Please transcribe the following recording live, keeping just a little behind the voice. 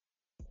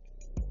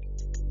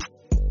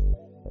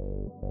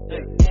I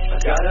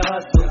gotta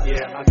hustle,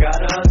 yeah, I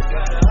gotta hustle.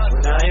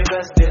 When I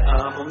invest it,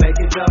 I'ma make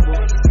it double.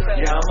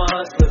 Yeah, I'm a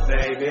hustler,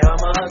 baby, I'm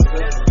a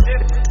hustler.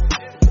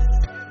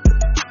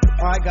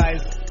 All right,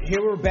 guys, here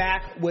we're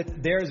back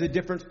with There's a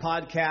Difference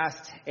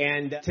podcast,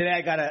 and today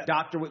I got a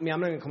doctor with me. I'm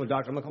not going to call him a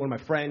doctor. I'm going to call him one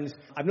of my friends.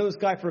 I've known this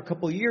guy for a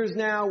couple of years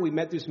now. We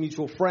met through some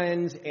mutual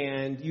friends,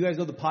 and you guys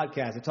know the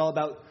podcast. It's all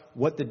about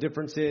what the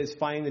difference is,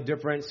 finding the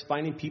difference,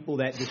 finding people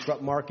that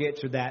disrupt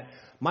markets, or that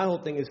my whole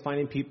thing is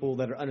finding people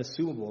that are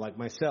unassumable, like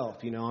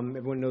myself. You know,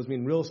 everyone knows me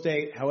in real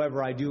estate.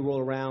 However, I do roll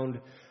around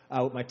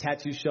with my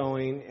tattoos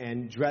showing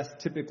and dress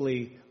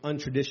typically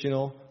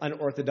untraditional,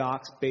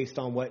 unorthodox, based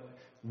on what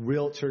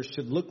realtors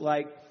should look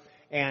like.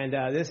 And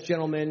this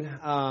gentleman,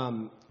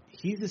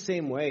 he's the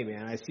same way,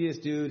 man. I see this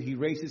dude. He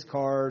races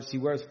cars. He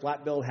wears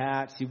flat bill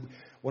hats.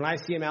 When I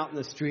see him out in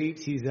the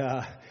streets,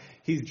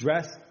 he's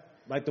dressed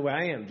like the way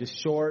I am,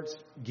 just shorts,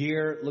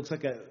 gear. Looks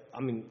like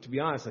to be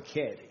honest, a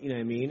kid. You know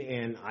what I mean?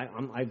 And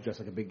I dress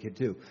like a big kid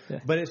too. Yeah.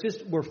 But it's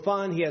just, we're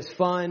fun. He has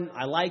fun.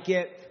 I like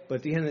it. But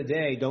at the end of the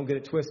day, don't get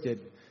it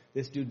twisted.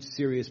 This dude's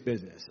serious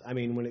business. I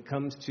mean, when it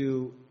comes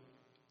to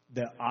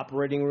the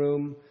operating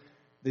room,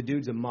 the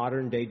dude's a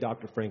modern-day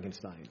Dr.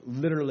 Frankenstein.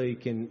 Literally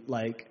can,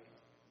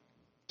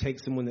 take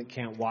someone that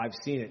can't, I've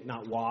seen it,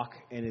 not walk,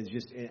 and is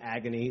just in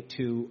agony,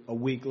 to a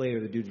week later,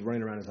 the dude's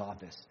running around his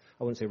office.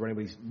 I wouldn't say running,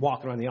 but he's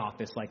walking around the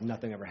office like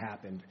nothing ever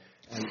happened.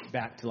 And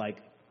back to,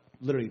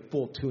 literally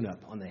full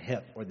tune-up on the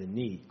hip or the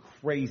knee.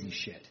 Crazy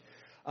shit.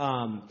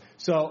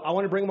 So I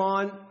want to bring him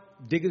on,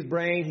 dig his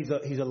brain.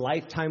 He's a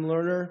lifetime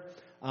learner.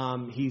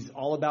 He's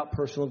all about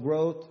personal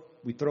growth.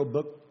 We throw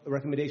book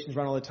recommendations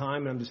around all the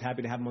time, and I'm just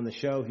happy to have him on the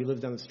show. He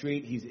lives down the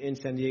street. He's in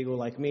San Diego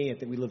like me. I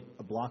think we live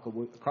a block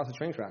across the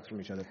train tracks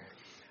from each other.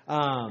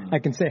 I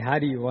can say hi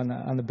to you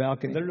on the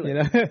balcony. Literally, you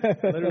know?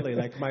 Literally.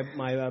 Like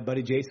my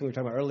buddy Jason we were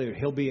talking about earlier,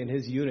 he'll be in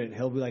his unit, and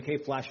he'll be like, hey,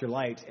 flash your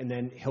lights, and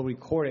then he'll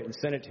record it and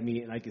send it to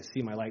me, and I can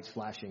see my lights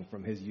flashing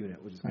from his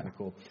unit, which is kind of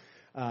cool.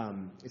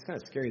 It's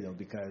kind of scary, though,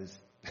 because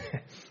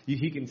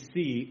he can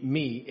see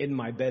me in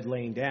my bed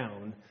laying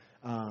down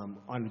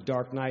on a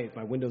dark night if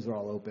my windows are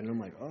all open. And I'm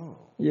like, oh.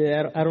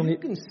 Yeah, I don't you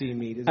need. can see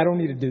me. I don't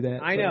need to do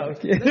that. I know.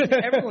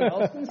 Everyone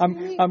else can see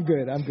me. I'm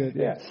good.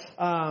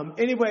 Yeah.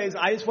 Anyways,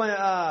 I just want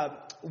to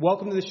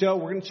welcome to the show.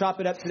 We're going to chop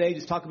it up today.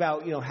 Just talk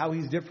about how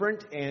he's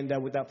different. And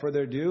without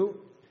further ado,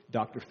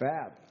 Dr.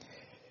 Fab.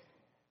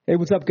 Hey,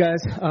 what's up,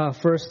 guys?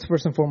 First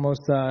and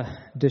foremost,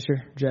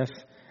 Disher, Jeff,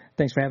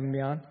 thanks for having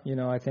me on.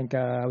 I think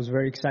I was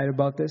very excited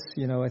about this.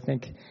 I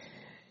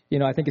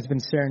think it's been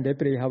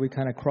serendipity how we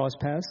kind of cross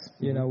paths.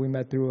 Mm-hmm. We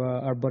met through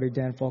our buddy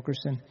Dan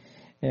Fulkerson.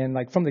 And,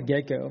 from the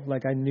get-go,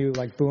 I knew,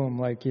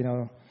 boom,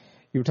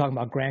 you were talking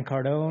about Grant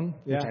Cardone,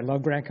 which I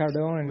love Grant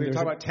Cardone. And we were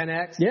talking about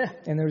 10X? Yeah,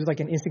 and there was,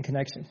 an instant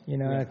connection,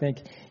 And I think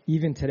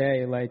even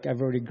today,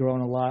 I've already grown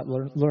a lot,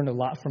 learned a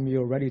lot from you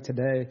already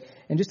today,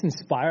 and just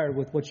inspired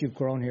with what you've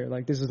grown here.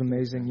 This is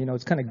amazing.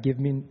 It's kind of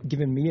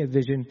given me a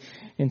vision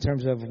in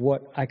terms of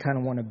what I kind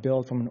of want to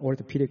build from an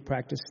orthopedic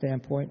practice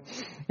standpoint.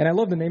 And I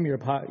love the name of your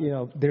pod,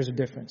 There's a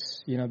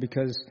Difference,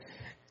 because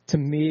to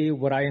me,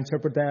 what I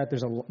interpret that,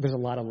 there's a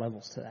lot of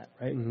levels to that,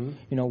 right?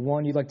 Mm-hmm.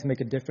 One, you'd like to make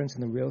a difference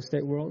in the real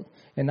estate world.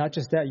 And not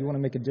just that, you want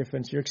to make a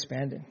difference, you're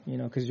expanding,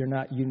 because you're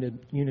not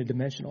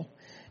unidimensional.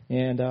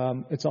 And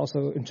it's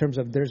also in terms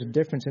of there's a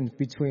difference in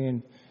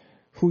between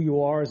who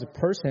you are as a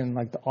person,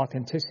 the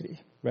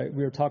authenticity, right?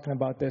 We were talking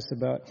about this,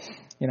 about,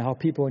 how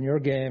people in your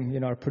game,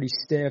 are pretty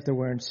stiff, they're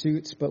wearing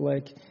suits, but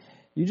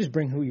you just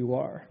bring who you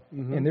are.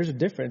 Mm-hmm. And there's a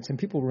difference, and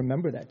people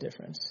remember that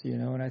difference,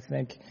 and I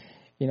think,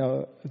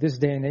 this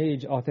day and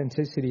age,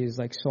 authenticity is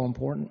so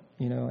important,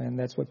 and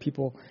that's what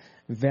people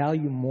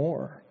value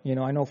more.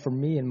 I know for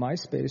me in my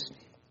space,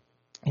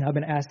 I've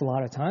been asked a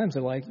lot of times,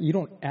 you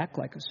don't act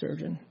like a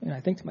surgeon. And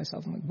I think to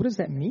myself, I'm like, what does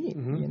that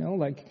mean?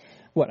 Mm-hmm.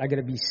 What? I got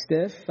to be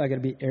stiff. I got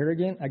to be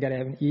arrogant. I got to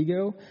have an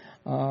ego.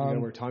 You got to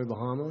wear Tommy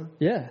Bahama?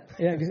 Yeah.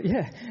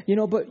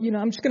 But,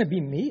 I'm just going to be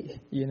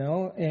me,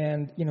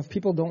 and, if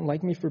people don't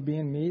like me for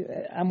being me,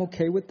 I'm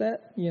okay with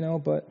that,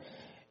 but,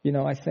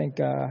 I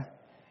think,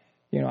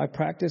 I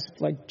practice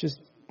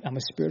I'm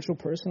a spiritual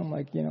person.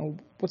 I'm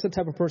what's the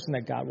type of person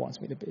that God wants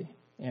me to be?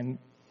 And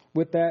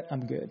with that,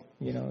 I'm good.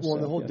 Well,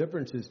 the whole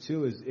difference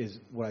is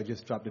what I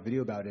just dropped a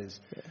video about is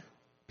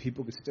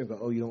people can sit there and go,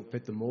 oh, you don't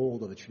fit the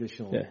mold of a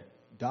traditional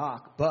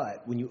doc.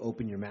 But when you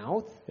open your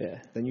mouth,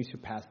 then you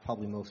surpass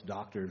probably most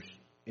doctors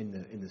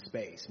in the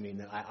space. I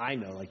mean, I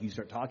know, you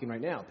start talking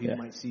right now, people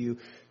might see you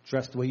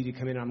dressed the way you did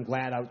come in. I'm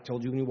glad I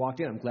told you when you walked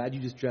in. I'm glad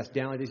you just dressed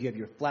down like this. You have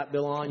your flat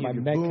bill on. You have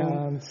your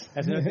boom.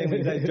 That's another thing. When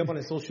you guys jump on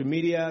his social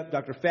media,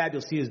 Dr. Fab,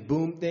 you'll see his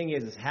boom thing. He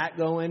has his hat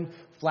going,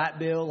 flat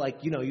bill.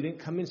 You didn't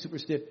come in super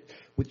stiff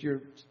with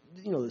your,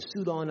 the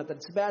suit on.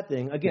 That's a bad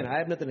thing. Again, I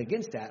have nothing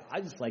against that.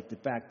 I just like the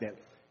fact that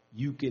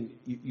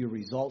your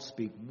results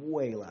speak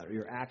way louder.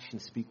 Your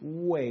actions speak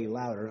way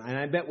louder. And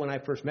I bet when I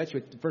first met you,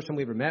 the first time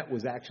we ever met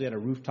was actually at a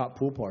rooftop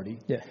pool party.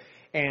 Yeah.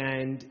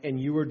 and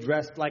you were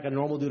dressed like a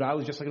normal dude. I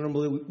was just like a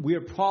normal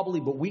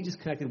dude. But we just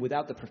connected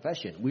without the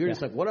profession. We were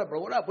just like, what up, bro?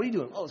 What up? What are you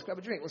doing? Oh, let's grab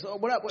a drink.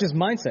 What up? Just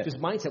mindset. Just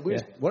mindset. We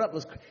just, what up?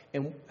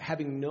 And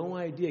having no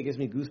idea, it gives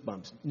me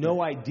goosebumps.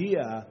 No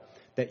idea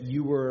that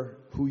you were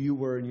who you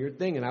were in your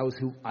thing, and I was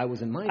who I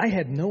was in mine. I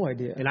had no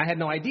idea. And I had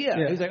no idea.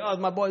 Yeah. He was like, oh, it's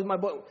my boy.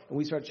 And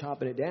we started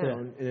chopping it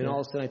down. And then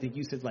all of a sudden, I think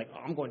you said, like, oh,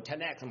 I'm going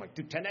 10X. I'm like,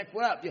 dude, 10X,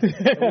 what up?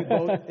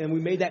 Yeah. And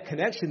we made that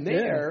connection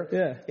there.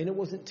 Yeah. And it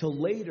wasn't till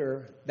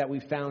later that we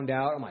found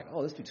out. I'm like,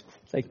 oh, this dude's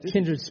like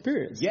kindred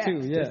spirits,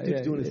 too. This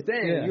dude's doing his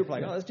thing. Yeah. You're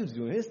like, oh, this dude's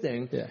doing his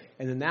thing. Yeah.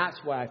 And then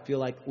that's why I feel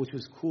like, which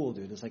was cool,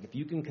 dude. It's like, if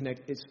you can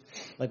connect, it's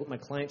like with my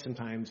clients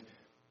sometimes,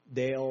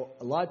 a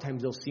lot of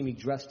times they'll see me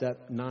dressed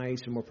up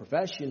nice or more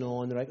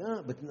professional, and they're like,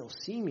 but then they'll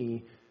see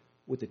me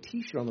with a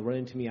T-shirt on, they'll run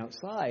into me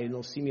outside, and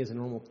they'll see me as a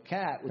normal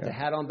cat with the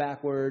hat on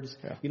backwards,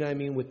 you know what I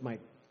mean, with my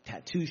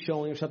tattoo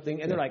showing or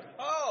something, and they're like,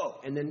 oh,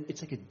 and then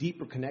it's like a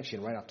deeper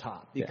connection right off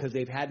top, because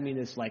they've had me in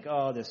this like,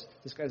 oh, this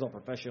guy's all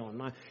professional and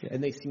mine,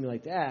 and they see me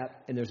like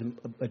that, and there's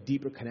a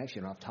deeper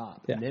connection off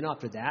top, and then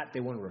after that,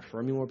 they want to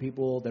refer me more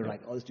people. They're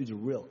like, oh, this dude's a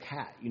real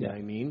cat, you know what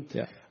I mean?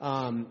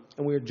 And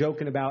we were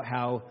joking about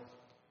how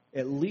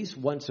at least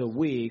once a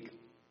week,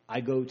 I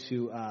go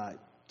to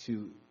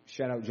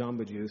shout out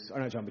Jamba Juice,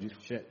 or not Jamba Juice,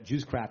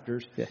 Juice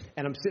Crafters,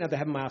 and I'm sitting out there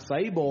having my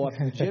acai bowl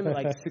after the gym at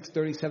like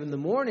 6:30, 7 in the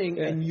morning,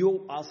 and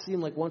I'll see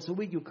him like once a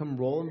week. You'll come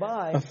rolling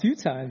by a few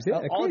times,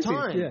 all the crazy.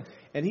 time,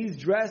 and he's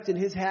dressed in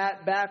his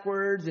hat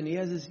backwards, and he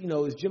has his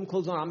his gym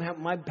clothes on. I'm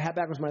having my hat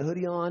backwards, my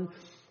hoodie on.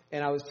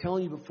 And I was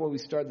telling you before we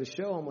started the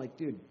show, I'm like,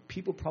 dude,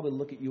 people probably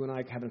look at you and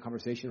I having a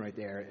conversation right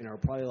there, and are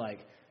probably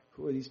like,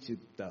 who are these two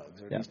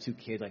thugs or these two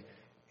kids, like,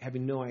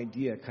 having no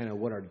idea kind of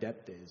what our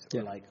depth is,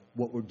 or like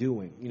what we're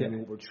doing, you know,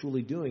 what we're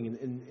truly doing.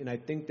 And I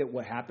think that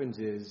what happens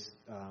is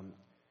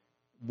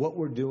what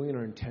we're doing and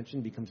our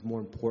intention becomes more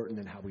important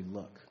than how we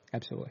look.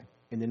 Absolutely.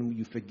 And then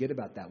you forget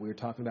about that. We were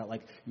talking about,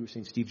 like, you were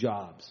saying Steve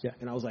Jobs.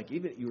 And I was like,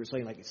 even you were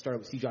saying, like, it started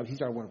with Steve Jobs. He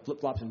started wearing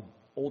flip-flops and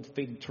old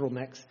faded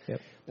turtlenecks. And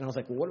I was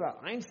like, well, what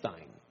about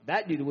Einstein?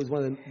 That dude was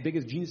one of the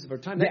biggest geniuses of our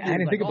time. That dude I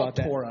didn't was think like about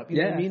all tore that. up. You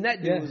know what I mean?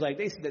 That dude was like,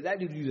 they said that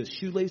dude used a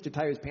shoelace to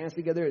tie his pants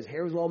together. His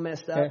hair was all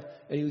messed up,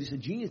 and he was just a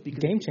genius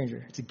because game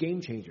changer. It's a game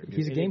changer.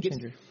 He's a game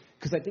changer.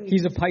 Because I think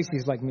he's a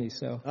Pisces like me.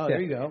 So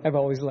there you go. I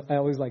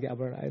always like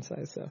Albert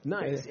Einstein. So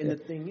nice. And the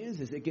thing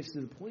is it gets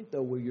to the point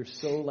though where you're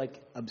so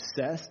like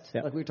obsessed,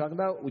 like we were talking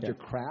about with your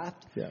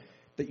craft,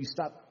 that you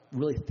stop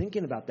really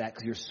thinking about that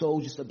because you're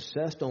so just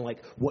obsessed on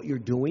like what you're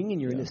doing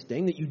and you're in this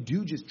thing that you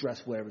do just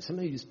dress whatever.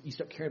 Sometimes you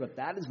start caring about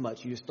that as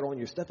much. You just throw in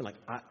your stuff and like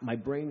my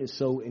brain is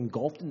so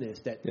engulfed in this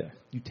that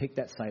you take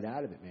that side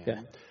out of it,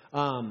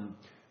 man.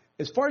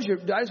 As far as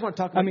I just want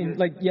to talk about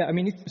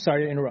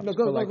sorry to interrupt. No,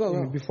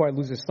 go. Before I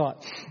lose this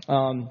thought.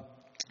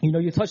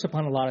 You touched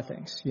upon a lot of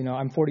things.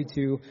 I'm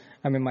 42.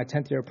 I'm in my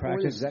 10th year of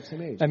practice. We're the exact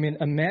same age. I mean,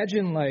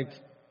 imagine like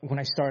when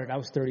I started, I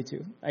was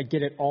 32. I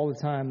get it all the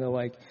time. They're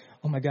like,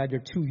 oh my God, you're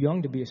too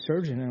young to be a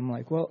surgeon. And I'm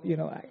like, well,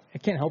 I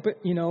can't help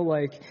it,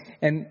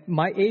 and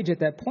my age at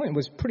that point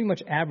was pretty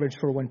much average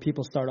for when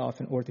people start off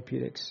in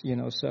orthopedics,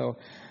 so,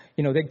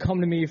 they'd come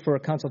to me for a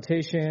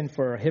consultation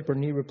for a hip or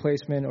knee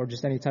replacement or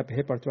just any type of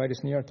hip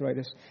arthritis, knee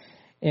arthritis.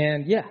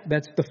 And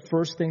that's the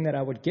first thing that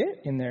I would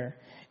get in there.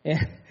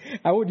 And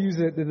I would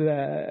use I'd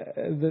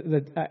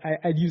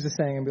use the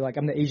saying and be like,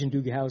 I'm the Asian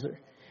Doogie Howser.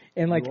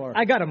 And like,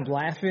 I got them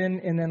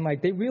laughing. And then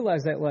like, they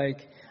realized that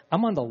like,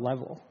 I'm on the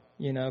level.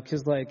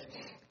 Because like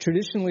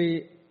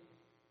traditionally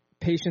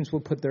patients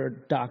will put their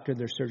doctor,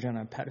 their surgeon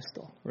on a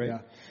pedestal, right? Yeah.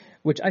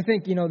 Which I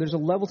think, there's a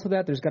level to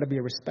that. There's got to be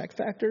a respect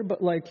factor.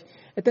 But like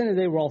at the end of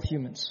the day, we're all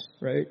humans,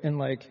 right? And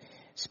like,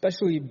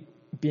 especially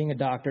being a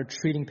doctor,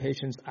 treating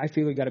patients, I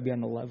feel we got to be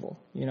on the level,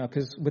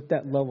 because with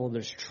that level,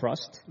 there's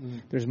trust,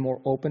 there's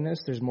more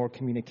openness, there's more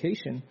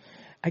communication.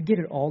 I get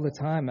it all the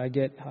time. I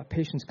get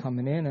patients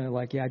coming in and they're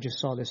like, I just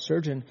saw this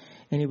surgeon,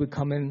 and he would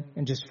come in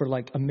and just for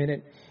like a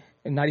minute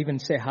and not even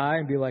say hi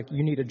and be like,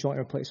 you need a joint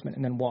replacement,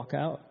 and then walk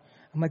out.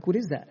 I'm like, what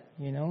is that?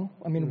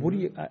 I mean, what do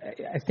you,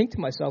 I think to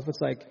myself,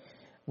 it's like,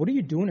 what are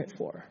you doing it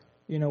for?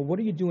 What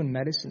are you doing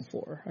medicine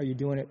for? Are you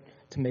doing it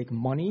to make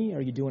money?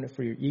 Are you doing it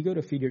for your ego,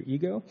 to feed your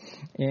ego?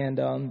 And,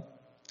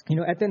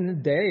 at the end of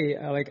the day,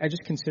 I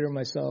just consider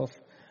myself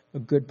a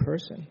good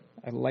person.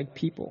 I like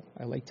people.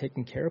 I like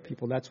taking care of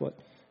people. That's what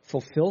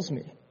fulfills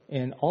me.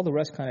 And all the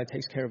rest kind of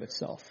takes care of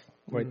itself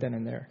right then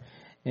and there.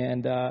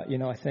 And,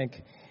 I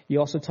think you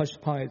also touched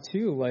upon it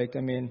too. Like,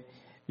 I mean,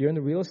 you're in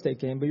the real estate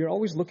game, but you're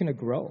always looking to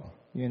grow,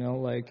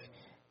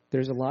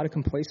 there's a lot of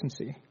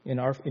complacency in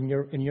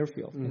your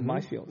field, in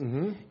my field,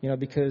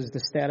 because the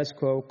status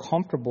quo,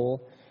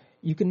 comfortable,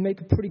 you can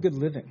make a pretty good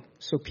living.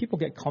 So people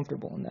get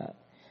comfortable in that.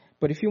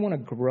 But if you want to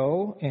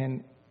grow,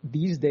 and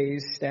these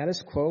days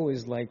status quo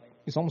is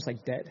almost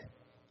like dead.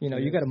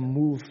 You got to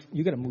move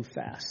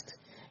fast.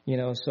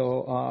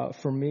 So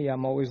for me,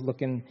 I'm always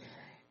looking.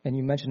 And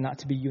you mentioned not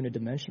to be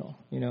unidimensional.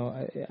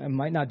 I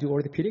might not do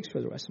orthopedics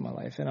for the rest of my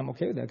life, and I'm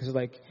okay with that because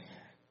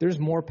there's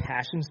more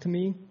passions to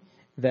me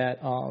that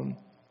I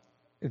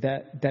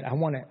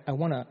want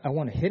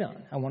to hit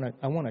on. I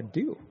want to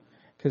do,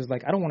 because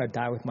like I don't want to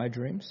die with my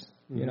dreams.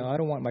 You know, I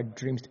don't want my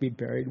dreams to be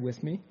buried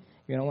with me.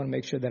 You know, I want to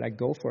make sure that I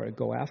go for it,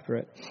 go after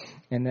it,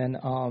 and then.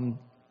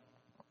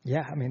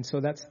 Yeah, I mean,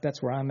 so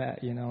that's where I'm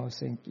at, you know,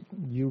 saying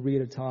you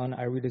read a ton,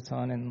 I read a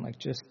ton, and like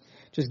just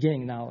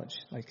gaining knowledge,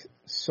 like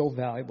so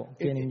valuable,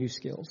 gaining new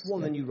skills.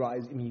 Well, then you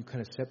rise, I mean, you kind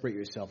of separate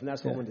yourself. And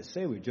that's what I wanted to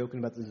say. We were joking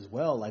about this as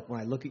well. Like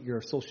when I look at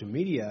your social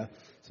media,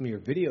 some of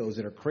your videos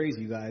that are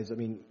crazy, you guys, I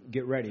mean,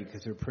 get ready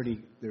because they're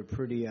pretty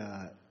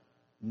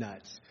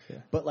nuts. Yeah.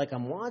 But like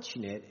I'm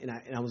watching it and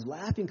I was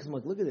laughing because I'm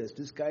like, look at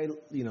this guy,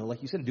 you know,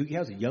 like you said, Doogie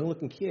Howse a young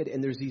looking kid,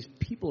 and there's these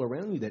people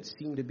around you that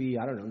seem to be,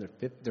 I don't know,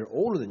 they're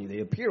older than you. They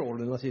appear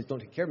older unless they just don't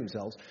take care of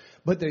themselves,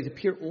 but they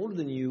appear older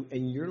than you,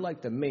 and you're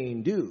like the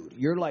main dude.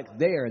 You're like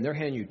there, and they're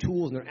handing you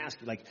tools, and they're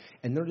asking like,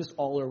 and they're just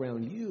all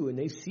around you, and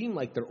they seem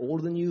like they're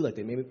older than you, like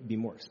they may be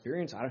more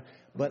experienced.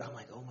 But I'm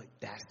like, oh my,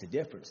 that's the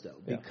difference though,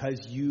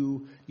 because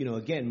you know,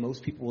 again,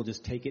 most people will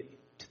just take it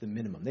to the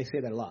minimum. They say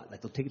that a lot. Like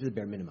they'll take it to the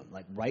bare minimum.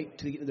 Like right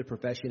to get into their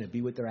profession and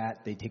be what they're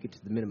at, they take it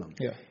to the minimum.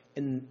 Yeah.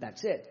 And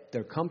that's it.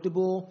 They're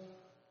comfortable.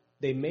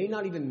 They may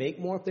not even make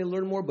more if they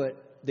learn more,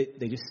 but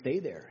they just stay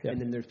there. Yeah. And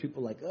then there's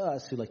people like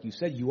us who, like you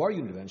said, you are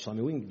unidimensional. I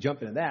mean, we can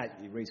jump into that.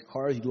 You race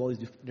cars, you do all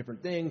these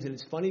different things. And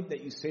it's funny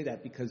that you say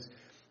that because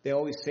they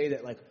always say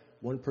that like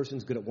one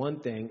person's good at one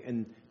thing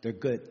and they're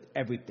good at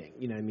everything.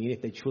 You know what I mean?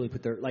 If they truly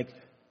put their, like,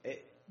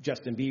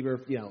 Justin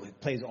Bieber, you know,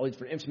 plays all these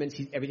different instruments.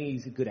 Everything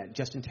he's good at.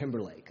 Justin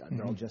Timberlake.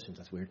 They're all Justins.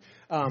 That's weird.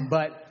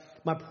 But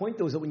my point,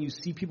 though, is that when you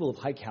see people of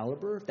high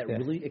caliber that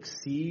really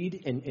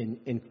exceed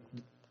and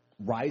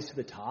rise to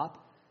the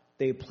top,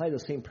 they apply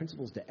those same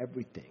principles to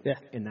everything. Yeah.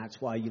 And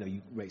that's why, you know,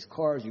 you race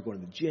cars, you're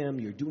going to the gym,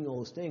 you're doing all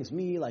those things.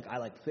 Me, like, I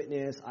like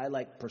fitness, I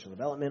like personal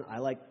development, I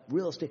like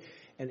real estate.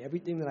 And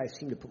everything that I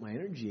seem to put my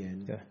energy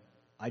in,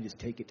 I just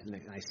take it to the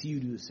next. And I see you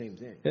do the same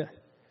thing. Yeah.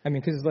 I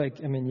mean, because, like,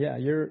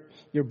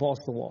 you're balls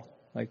to the wall.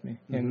 Like me,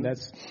 and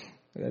that's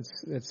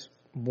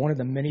one of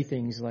the many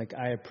things like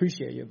I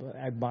appreciate you, but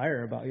I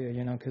admire about you,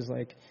 you know, because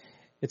like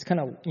it's kind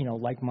of, you know,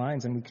 like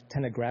minds, and we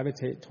tend to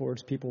gravitate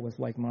towards people with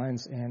like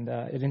minds, and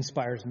it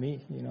inspires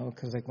me, you know,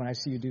 because like when I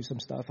see you do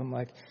some stuff, I'm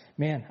like,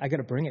 man, I got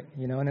to bring it,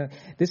 you know, and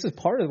this is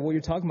part of what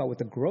you're talking about with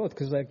the growth,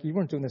 because like you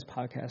weren't doing this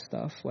podcast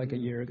stuff like a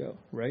year ago,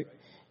 right?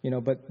 You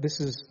know, but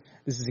this is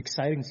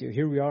exciting to you.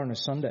 Here we are on a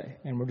Sunday,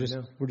 and we're just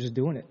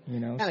doing it,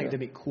 you know. And I get to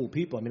meet cool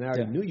people. I mean, I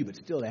already knew you, but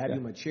still, they have you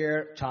in my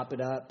chair, chop it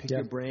up, pick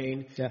your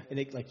brain. Yeah. And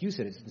it, like you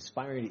said, it's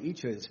inspiring to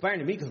each other. It's inspiring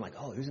to me because I'm like,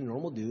 oh, here's a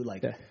normal dude,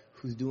 like,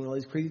 who's doing all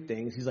these crazy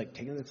things. He's like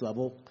taking this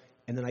level.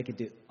 And then I get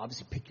to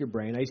obviously pick your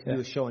brain. I used to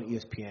do a show on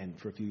ESPN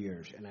for a few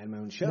years, and I had my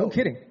own show. No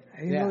kidding.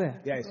 I didn't know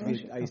that. Yeah,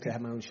 I used to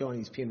have my own show on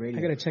ESPN Radio.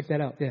 I got to check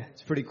that out. Yeah.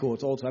 It's pretty cool.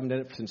 It's old, so I haven't done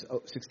it since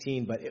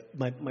 16. But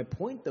my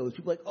point, though, is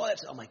people are like, oh,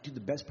 that's, I'm like, dude, the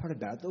best part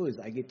about it, though, is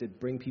I get to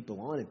bring people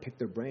on and pick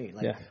their brain.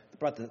 Like, I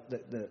brought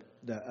the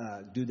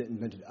dude that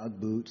invented Ugg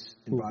boots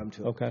and brought him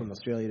from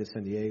Australia to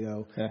San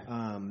Diego.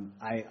 Yeah.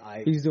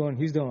 He's doing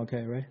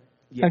okay, right?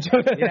 Yeah.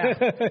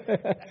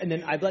 And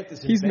then I've like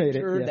this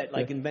inventor that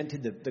like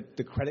invented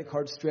the credit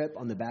card strip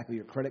on the back of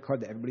your credit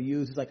card that everybody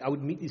uses. Like I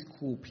would meet these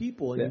cool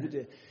people,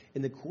 and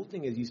and the cool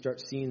thing is you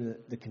start seeing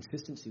the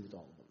consistency with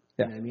all of them.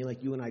 Yeah. You know what I mean?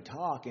 Like you and I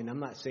talk, and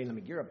I'm not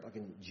saying you're a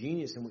fucking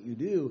genius in what you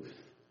do.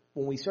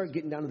 When we start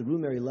getting down to the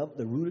rudimentary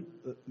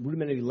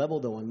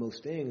level, though, on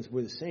most things,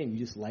 we're the same. You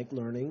just like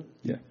learning.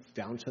 You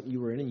found something you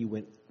were in, and you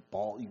went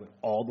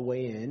all the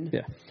way in.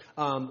 Yeah.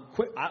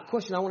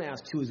 Question I want to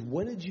ask too is,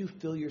 when did you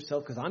feel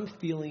yourself? Because I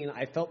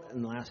felt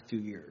in the last few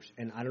years,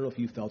 and I don't know if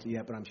you felt it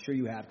yet, but I'm sure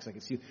you have, because I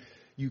can see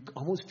you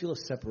almost feel a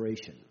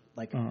separation,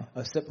 like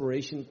a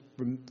separation.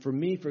 For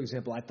me, for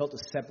example, I felt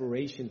a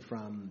separation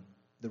from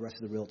the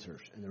rest of the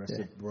realtors and the rest of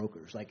the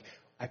brokers. Like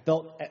I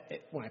felt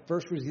when I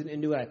first was getting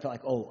into it, I felt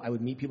like, I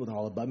would meet people that are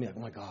all above me. Like,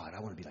 oh my God,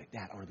 I want to be like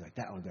that. I want to be like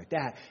that. I want to be like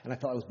that. And I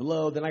felt I was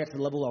below. Then I got to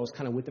the level I was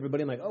kind of with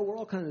everybody. I'm like, we're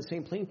all kind of in the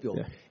same playing field.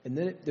 Yeah. And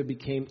then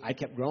I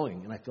kept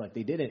growing, and I feel like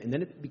they didn't. And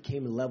then it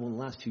became a level in the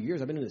last 2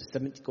 years. I've been in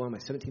going on my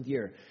 17th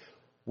year,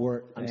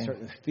 where I'm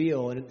starting to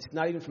feel, and it's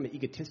not even from an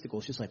egotistical.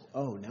 It's just like,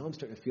 now I'm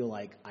starting to feel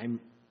like I'm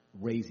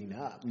raising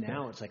up.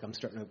 Now it's like I'm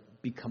starting to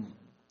become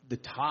the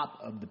top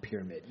of the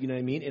pyramid, you know what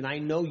I mean? And I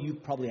know you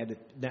probably had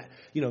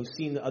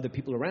seen the other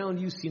people around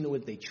you, seen the way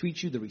they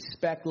treat you, the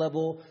respect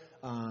level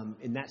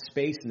in that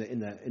space, in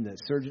the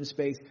surgeon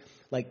space.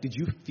 Like, did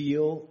you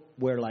feel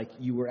where like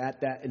you were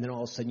at that, and then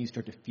all of a sudden you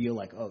start to feel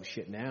like, oh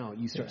shit, now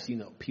you start seeing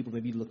the people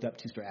maybe you looked up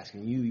to start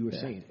asking you were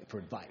saying for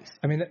advice?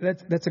 I mean,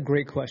 that's a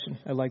great question.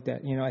 I like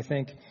that. You know, I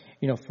think,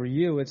 for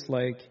you, it's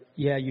like,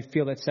 you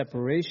feel that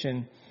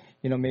separation.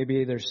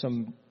 Maybe there's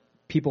some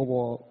people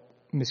will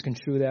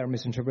misconstrue that or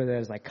misinterpret that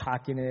as like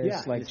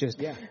cockiness,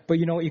 but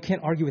you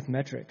can't argue with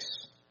metrics,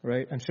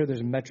 right? I'm sure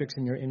there's metrics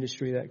in your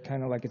industry that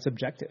kind of like it's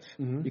objective.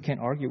 Mm-hmm. You can't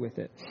argue with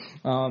it.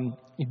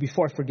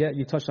 Before I forget,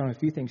 you touched on a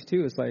few things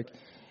too. It's like,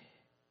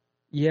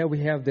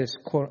 we have this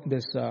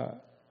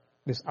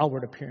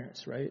outward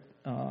appearance, right?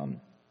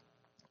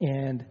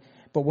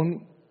 But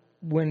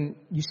when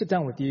you sit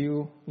down with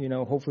you,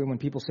 hopefully when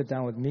people sit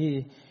down with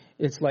me,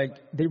 it's like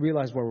they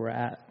realize where we're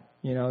at.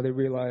 They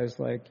realize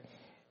like,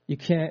 you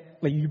can't,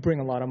 like, you bring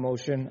a lot of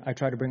emotion. I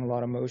try to bring a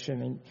lot of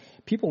emotion, and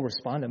people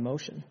respond to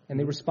emotion, and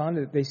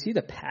they see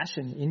the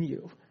passion in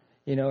you,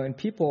 and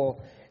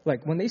people,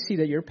 like, when they see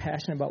that you're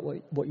passionate about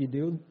what you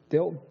do,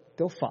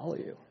 they'll follow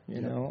you,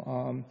 you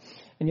know.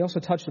 And you also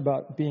touched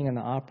about being in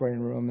the operating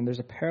room, and there's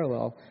a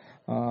parallel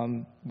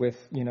with,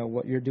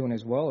 what you're doing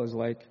as well, is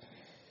like,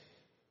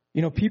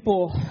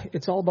 people,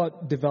 it's all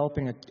about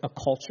developing a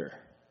culture,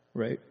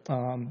 right?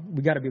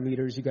 We got to be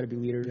leaders. You got to be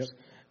leaders.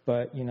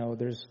 But,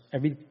 there's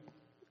every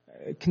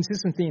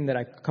consistent theme that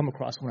I come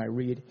across when I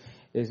read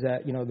is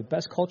that, the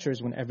best culture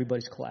is when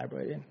everybody's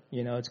collaborating.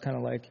 It's kind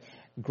of like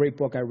a great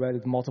book I read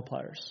with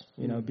Multipliers,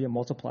 Be a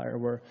Multiplier,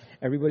 where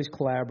everybody's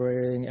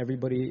collaborating,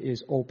 everybody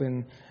is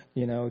open,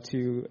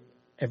 to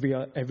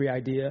every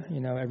idea,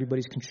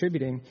 everybody's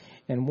contributing.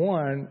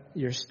 And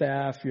your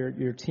staff,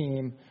 your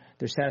team,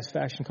 their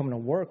satisfaction coming to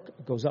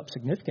work goes up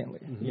significantly,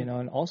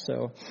 and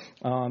also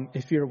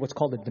if you're what's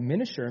called a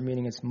diminisher,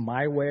 meaning it's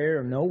my way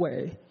or no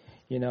way,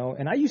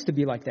 and I used to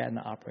be like that in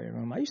the operating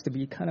room. I used to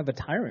be kind of a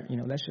tyrant,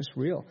 that's just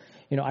real.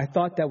 I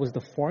thought that was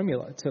the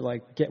formula to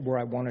like get where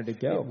I wanted to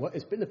go. Yeah,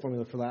 it's been the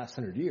formula for the last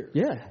 100 years.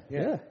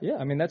 Yeah.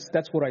 I mean, that's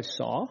what I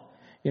saw.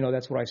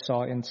 That's what I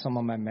saw in some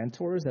of my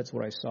mentors. That's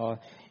what I saw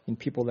in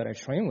people that I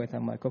train with.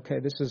 I'm like, okay,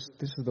 this is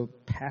the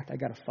path I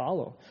got to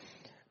follow.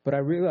 But I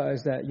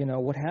realized that,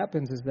 what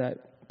happens is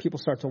that people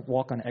start to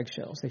walk on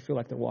eggshells. They feel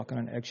like they're walking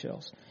on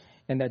eggshells.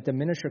 And that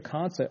diminisher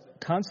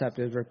concept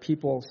is where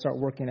people start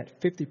working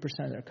at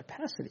 50% of their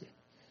capacity,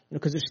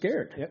 because they're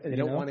scared. Yeah, they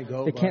don't want to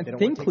go. They can't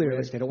think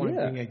clearly. They don't want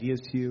to bring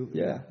ideas to you.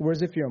 Yeah.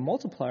 Whereas if you're a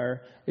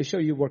multiplier, they show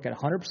you work at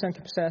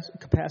 100%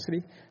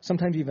 capacity,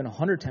 sometimes even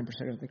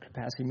 110% of the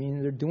capacity,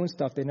 meaning they're doing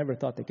stuff they never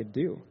thought they could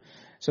do.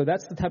 So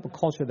that's the type of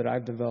culture that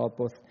I've developed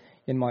both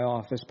in my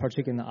office,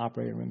 particularly in the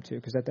operating room too,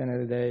 because at the end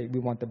of the day, we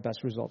want the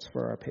best results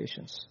for our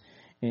patients.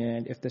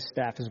 And if the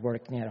staff is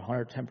working at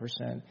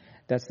 110%,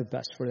 that's the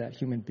best for that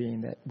human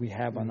being that we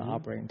have on the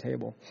operating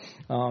table.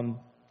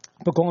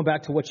 But going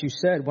back to what you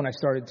said, when I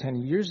started 10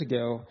 years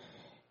ago,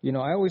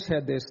 I always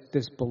had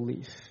this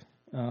belief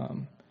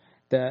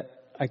that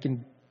I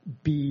can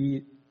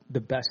be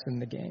the best in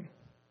the game.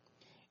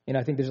 And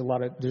I think there's a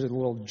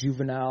little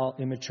juvenile,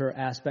 immature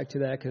aspect to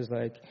that, because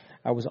like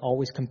I was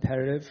always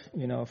competitive,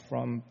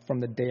 from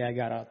the day I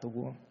got out the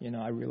womb.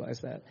 I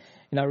realized that.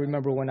 And I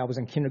remember when I was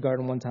in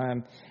kindergarten one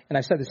time, and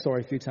I've said this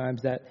story a few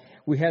times, that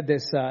we had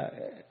this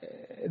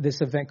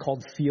event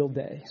called Field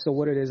Day. So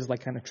what it is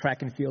like kind of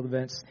track and field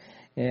events.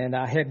 And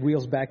I had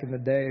wheels back in the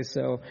day,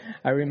 so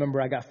I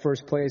remember I got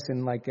first place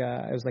in it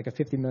was like a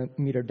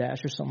 50-meter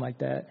dash or something like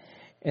that.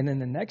 And then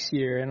the next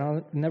year, and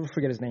I'll never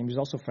forget his name. He's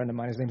also a friend of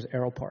mine. His name's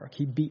Errol Park.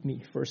 He beat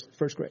me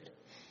first grade.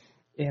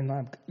 And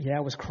I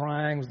was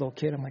crying. I was a little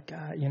kid. I'm like,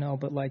 God,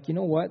 but like, you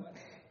know what?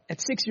 At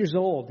 6 years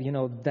old,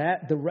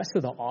 that the rest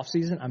of the off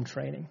season, I'm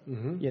training,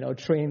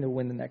 training to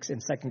win in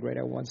second grade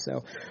I won.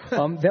 So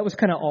that was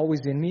kind of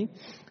always in me.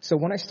 So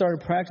when I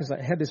started practice,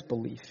 I had this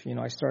belief,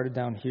 I started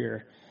down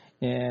here,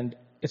 and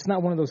it's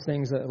not one of those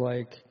things that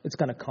like, it's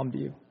going to come to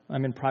you.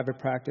 I'm in private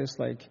practice,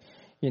 like,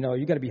 you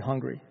got to be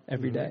hungry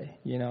every day,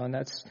 and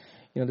that's,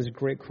 there's a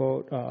great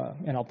quote,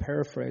 and I'll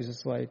paraphrase.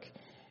 It's like,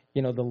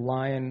 the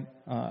lion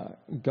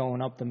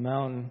going up the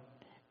mountain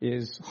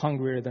is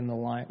hungrier than the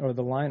lion, or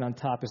the lion on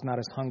top is not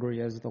as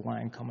hungry as the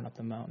lion coming up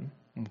the mountain.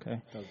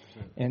 Okay. 100%.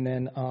 And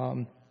then,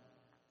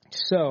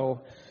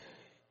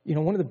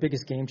 one of the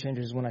biggest game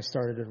changers is when I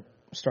started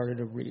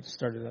to read,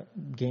 started to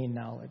gain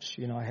knowledge.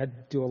 I had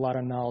to do a lot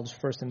of knowledge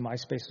first in my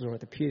space as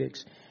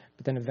orthopedics,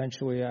 but then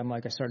eventually I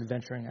started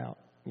venturing out,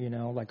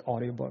 like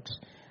audiobooks.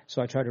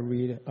 So I try to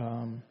read,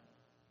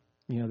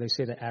 they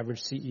say the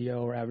average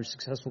CEO or average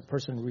successful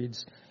person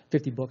reads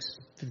 50 books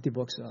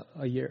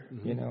a year,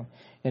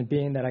 and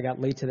being that I got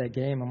late to that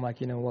game, I'm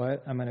like, you know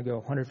what, I'm going to go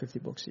 150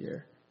 books a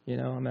year.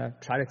 I'm going to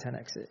try to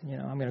 10X it.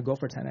 I'm going to go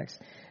for 10X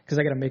because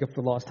I got to make up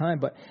for lost time.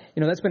 But,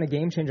 that's been a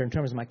game changer in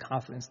terms of my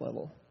confidence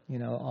level,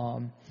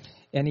 and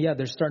yeah,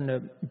 there's starting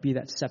to be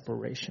that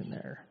separation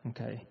there.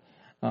 Okay.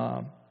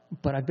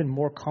 But I've been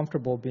more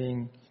comfortable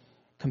being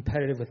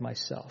competitive with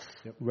myself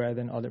rather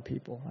than other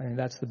people. I mean,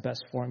 that's the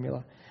best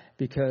formula,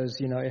 because,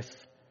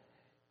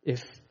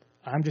 if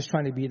I'm just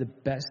trying to be the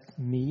best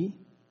me,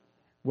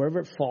 wherever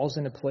it falls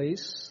into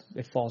place,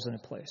 it falls into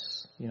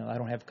place. I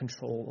don't have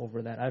control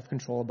over that. I have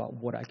control about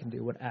what I can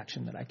do, what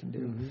action that I can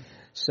do.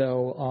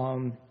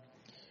 So,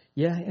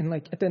 and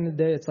like at the end of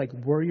the day, it's like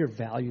where your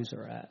values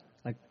are at.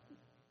 Like,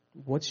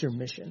 what's your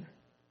mission?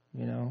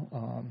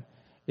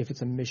 If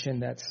it's a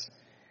mission that's,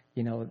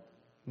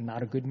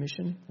 not a good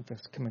mission, if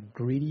it's from a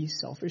greedy,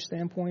 selfish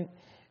standpoint,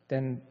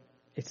 then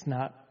it's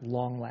not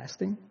long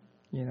lasting.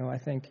 I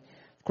think,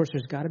 of course,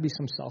 there's got to be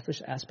some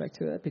selfish aspect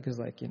to that, because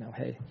like,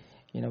 hey,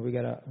 we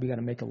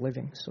gotta make a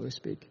living, so to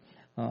speak.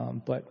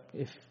 But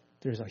if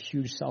there's a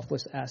huge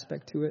selfless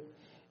aspect to it,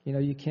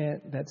 you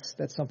can't. That's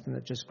something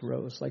that just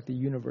grows. Like the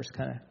universe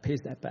kind of pays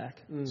that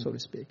back, so to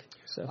speak.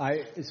 So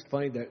it's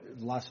funny that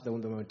the last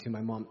one that I went to,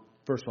 my mom.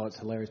 First of all, it's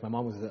hilarious. My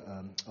mom was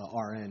a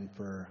RN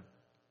for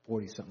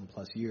 40-something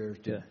plus years.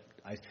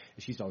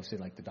 she used to always say,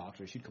 like, the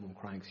doctor, she'd come home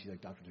crying because she's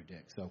like, doctors are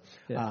dicks. So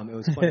it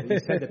was funny that you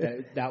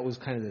said that was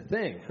kind of the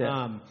thing.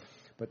 Yeah.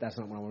 But that's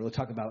not what I want to really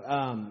talk about.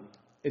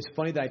 It's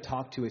funny that I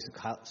talked to a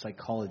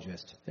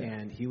psychologist,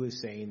 and he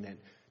was saying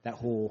that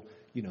whole,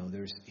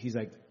 he's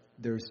like,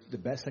 there's the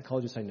best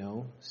psychologists I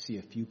know see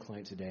a few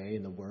clients a day,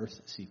 and the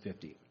worst see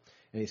 50.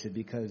 And he said,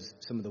 because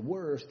some of the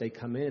worst, they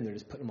come in and they're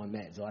just putting them on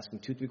meds. They'll ask them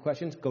 2-3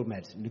 questions, go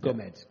meds, go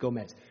meds, go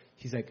meds.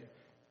 He's like,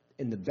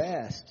 and the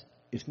best,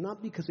 it's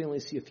not because they only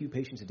see a few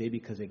patients a day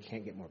because they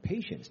can't get more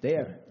patients. They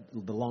have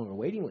the longer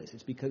waiting list.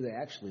 It's because they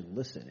actually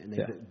listen and they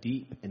go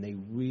deep and they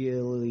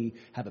really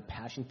have a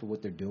passion for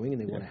what they're doing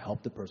and they want to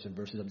help the person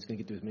versus I'm just going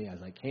to get through as many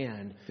as I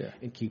can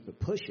and keep it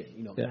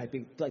pushing. And I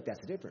think like that's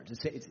the difference.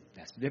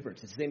 That's the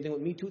difference. It's the same thing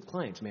with me too with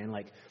clients, man.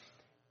 Like,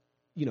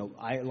 a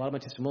lot of my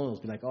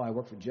testimonials be like, oh, I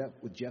worked with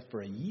Jeff for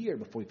a year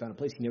before we found a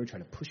place. He never tried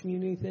to push me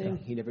in anything.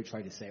 He never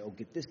tried to say, oh,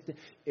 get this.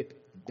 If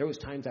there was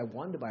times I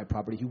wanted to buy a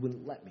property, he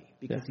wouldn't let me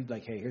because he'd be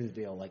like, hey, here's the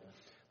deal. Like,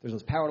 there's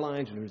those power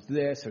lines, and there's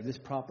this or this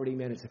property,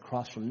 man. It's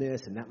across from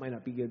this, and that might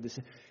not be good.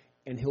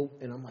 And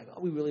I'm like, oh,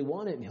 we really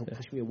want it, and he'll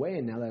push me away.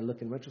 And now that I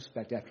look in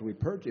retrospect after we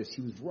purchased,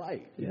 he was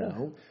right, you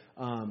know.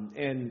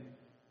 And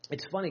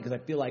it's funny because I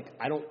feel like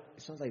it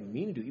sounds like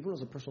mean to do. Even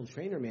as a personal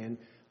trainer, man,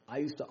 I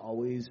used to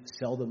always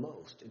sell the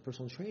most in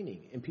personal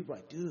training. And people are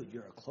like, dude,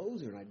 you're a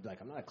closer. And I'd be like,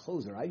 I'm not a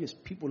closer.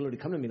 People would literally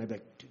come to me and I'd be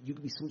like, dude, you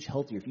could be so much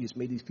healthier if you just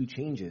made these few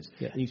changes.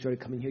 And you started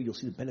coming here, you'll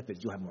see the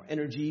benefits. You'll have more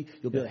energy.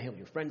 You'll be able to hang with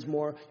your friends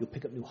more. You'll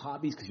pick up new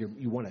hobbies because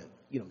you want to,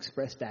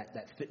 express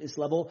that fitness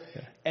level.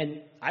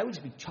 And I would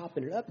just be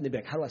chopping it up and they'd be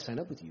like, how do I sign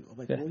up with you? I'm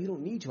like, well, you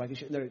don't need to. I can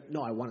show. They're like,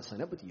 no, I want to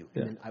sign up with you.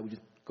 And then I would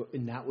just go,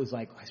 and that was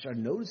like, I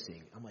started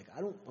noticing. I'm like,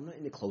 I'm not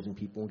into closing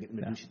people and getting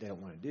them to do shit they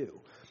don't want to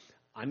do.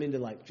 I'm into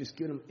just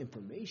giving them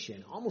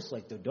information, almost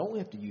like they don't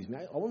have to use me.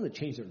 I want them to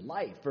change their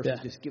life versus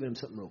just giving them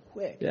something real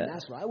quick. And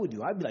that's what I would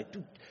do. I'd be like,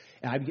 dude,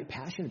 and I'd get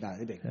passionate about it.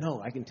 They'd be like, no,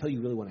 I can tell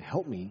you really want to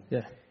help me.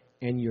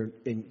 And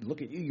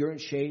look at you, you're in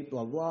shape,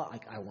 blah, blah.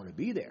 Like, I want to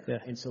be there.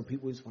 And so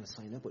people just want to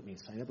sign up with me.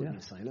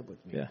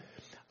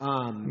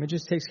 It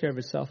just takes care of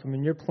itself. I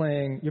mean, you're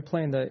playing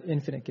the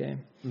infinite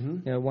game.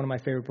 One of my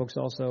favorite books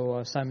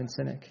also, Simon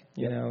Sinek,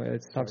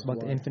 it talks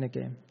about the infinite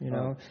game.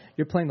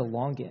 You're playing the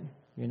long game.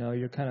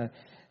 You're kind of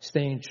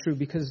staying true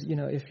because,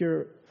 if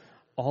you're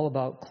all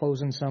about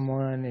closing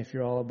someone, if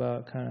you're all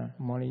about kind of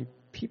money,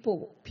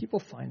 people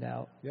find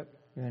out.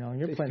 And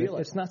you're playing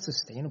it's not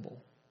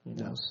sustainable,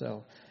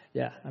 So,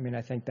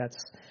 I think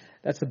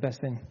that's the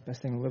best thing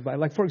to live by.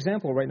 Like, for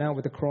example, right now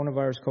with the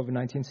coronavirus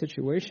COVID-19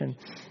 situation,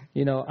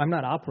 I'm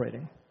not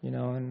operating,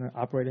 and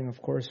operating, of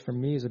course, for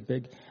me is a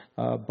big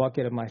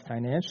bucket of my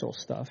financial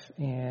stuff.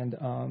 And,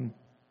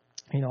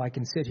 I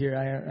can sit here.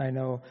 I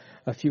know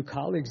a few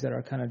colleagues that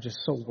are kind of just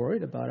so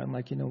worried about it. I'm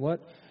like, you know what?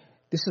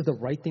 This is the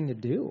right thing to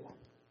do.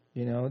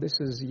 This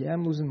is,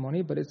 I'm losing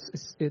money, but it's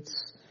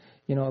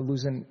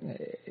losing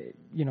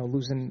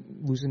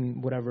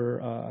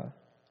whatever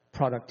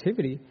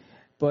productivity.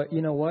 But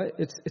you know what?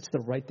 It's the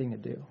right thing to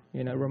do.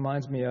 It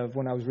reminds me of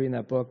when I was reading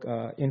that book,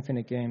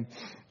 Infinite Game,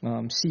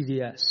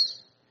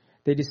 CVS.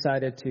 They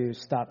decided to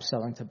stop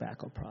selling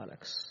tobacco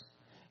products,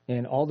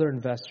 and all their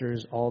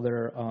investors, all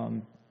their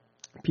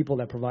people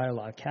that provide a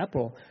lot of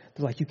capital,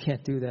 they're like, you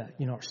can't do that.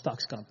 Our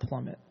stock's going to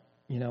plummet,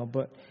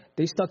 but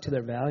they stuck to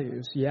their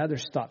values. Yeah, their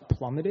stock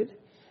plummeted,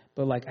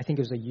 but I think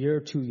it was a year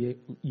or 2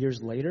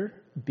 years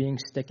later,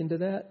 sticking to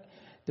that,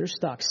 their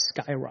stock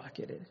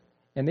skyrocketed.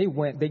 And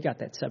they got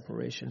that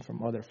separation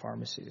from other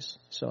pharmacies.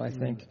 So I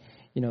think,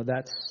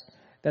 that's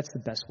the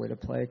best way to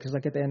play. Cause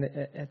at the end of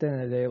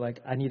the day,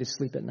 I need to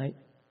sleep at night,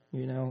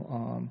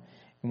 and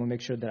we'll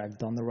make sure that I've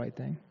done the right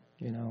thing,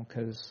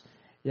 because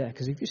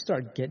if you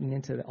start getting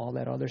into all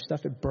that other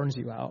stuff, it burns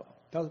you out.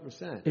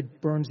 1,000%.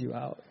 It burns you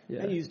out.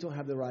 Yeah. And you just don't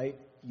have the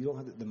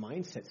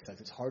mindset stuff.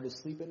 It's hard to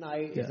sleep at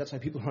night. That's why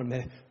people are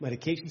on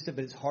medication stuff,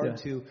 but it's hard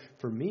to,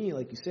 for me,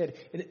 like you said,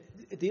 and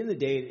at the end of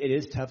the day, it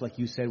is tough, like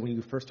you said, when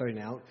you're first starting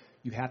out,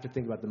 you have to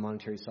think about the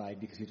monetary side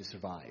because you have to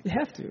survive. You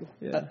have to,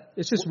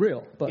 it's just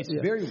real. But it's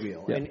very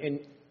real. Yeah. And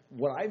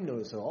what I've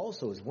noticed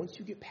also is once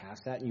you get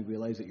past that and you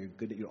realize that you're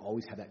good, that you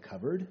always have that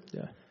covered,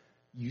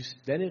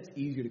 then it's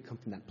easier to come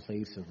from that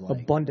place of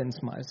abundance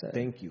mindset.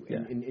 Thank you.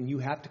 And you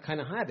have to kind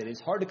of have it. It's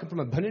hard to come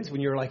from abundance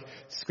when you're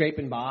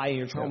scraping by and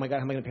you're trying, oh my God,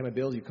 how am I going to pay my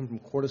bills? You come from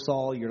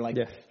cortisol. You're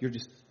you're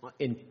just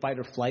in fight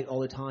or flight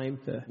all the time.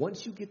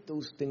 Once you get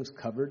those things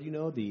covered,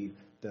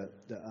 the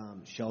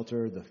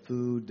shelter, the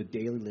food, the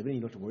daily living,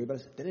 you don't have to worry about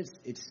it. Then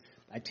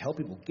I tell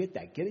people, get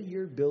a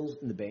year bills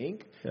in the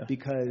bank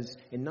because,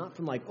 and not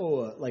from I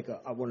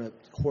want to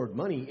hoard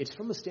money. It's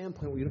from a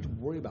standpoint where you don't have to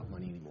worry about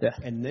money anymore.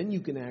 And then you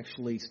can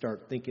actually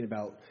start thinking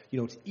about,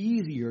 it's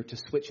easier to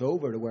switch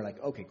over to where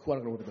okay, cool, I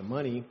don't know what the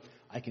money.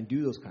 I can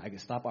do those. I can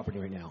stop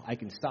operating right now. I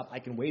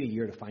can wait a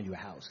year to find you a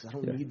house because I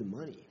don't need the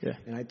money.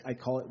 And we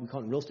call it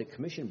real estate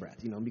commission breath,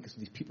 because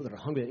these people that are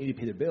hungry that need to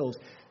pay their bills,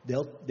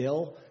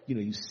 they'll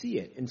you see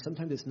it. And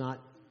sometimes it's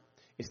not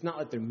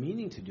like they're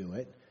meaning to do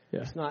it.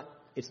 It's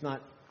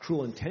not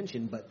cruel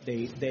intention, but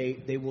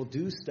they will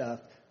do stuff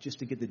just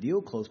to get the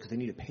deal closed because they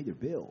need to pay their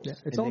bills. Yeah.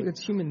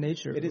 It's human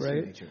nature, it is right?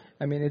 Human nature.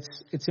 I mean,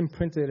 it's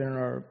imprinted in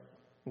our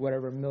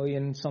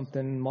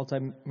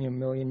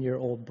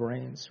multi-million-year-old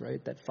brains,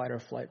 right? That fight or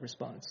flight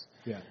response.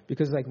 Yeah.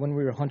 Because like when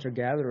we were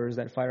hunter-gatherers,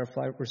 that fight or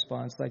flight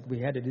response, like we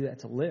had to do that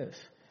to live.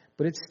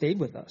 But it stayed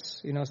with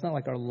us. You know, it's not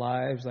like our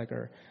lives, like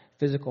our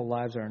physical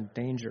lives are in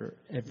danger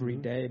every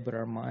day, but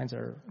our minds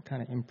are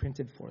kind of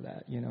imprinted for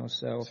that, you know,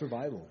 so.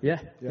 Survival. Yeah.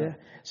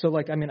 So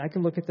like, I mean, I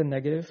can look at the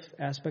negative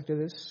aspect of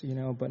this, you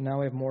know, but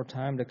now I have more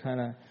time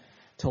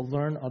to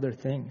learn other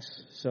things.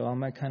 So I'm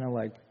like kind of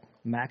like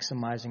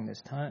maximizing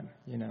this time,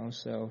 you know,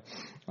 so,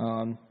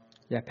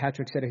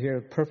 Patrick said it here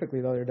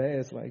perfectly the other day.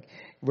 It's like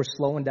we're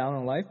slowing down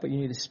in life, but you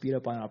need to speed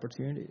up on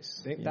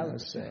opportunities.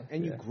 1,000%.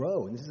 And you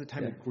grow. And this is the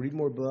time to read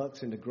more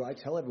books and to grow. I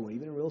tell everyone,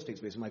 even in real estate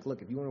space, I'm like,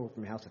 look, if you want to work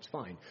from your house, that's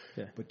fine.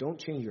 Yeah. But don't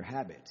change your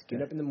habits.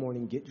 Get up in the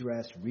morning, get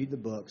dressed, read the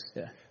books,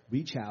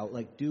 reach out.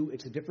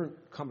 It's a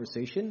different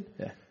conversation.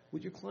 Yeah.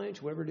 With your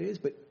clients, whatever it is,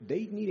 but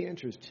they need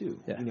answers too.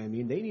 Yeah. You know what I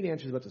mean? They need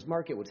answers about this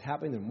market, what's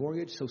happening, their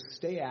mortgage. So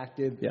stay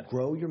active,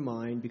 grow your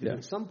mind, because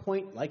at some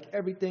point, like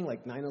everything,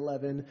 like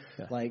 9/11,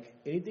 like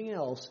anything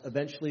else,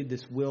 eventually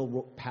this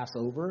will pass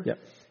over,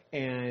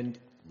 and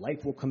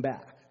life will come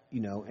back. You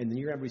know, and then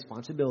you're gonna have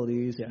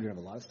responsibilities. You're gonna have a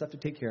lot of stuff to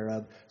take care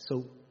of.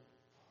 So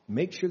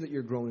make sure that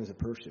you're growing as a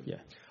person. Yeah.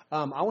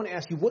 I want to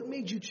ask you, what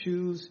made you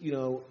choose? You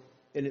know.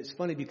 And it's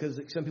funny because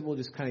some people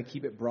just kind of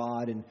keep it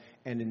broad, and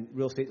in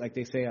real estate, like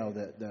they say,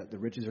 the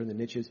riches are in the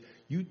niches.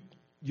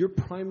 Your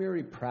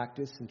primary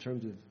practice in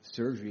terms of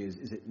surgery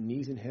is it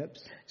knees and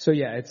hips? So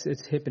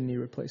it's hip and knee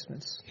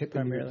replacements. Hip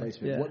and knee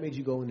replacement. Yeah. What made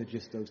you go into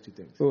just those two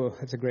things? Oh,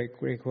 that's a great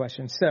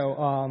question.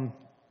 So,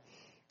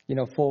 you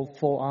know,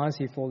 full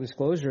honesty, full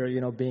disclosure, you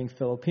know, being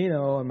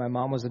Filipino and my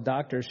mom was a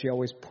doctor, she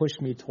always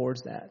pushed me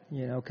towards that,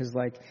 you know, because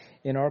like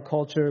in our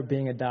culture,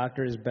 being a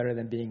doctor is better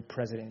than being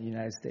president of the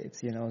United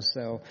States, you know.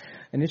 So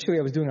initially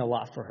I was doing a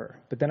lot for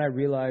her, but then I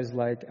realized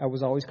like I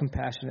was always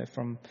compassionate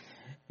from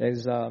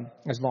as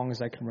long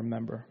as I can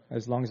remember,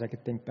 as long as I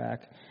could think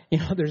back. You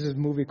know, there's this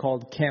movie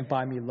called Can't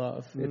Buy Me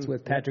Love. It's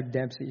with Patrick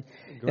Dempsey.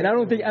 Great. And I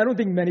don't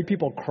think many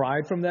people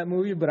cried from that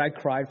movie, but I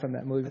cried from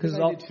that movie because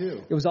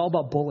it was all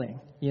about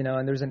bullying, you know,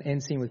 and there's an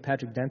end scene with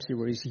Patrick Dempsey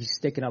where he's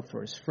sticking up for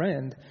his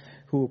friend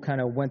who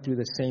kind of went through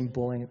the same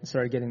bullying,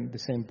 started getting the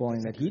same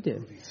bullying that he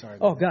did. Sorry,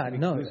 oh God,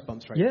 no.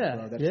 Goosebumps right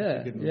now. That's such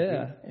a good movie.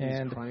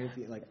 And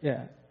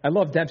I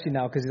love Dempsey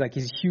now because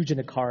he's huge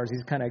into cars.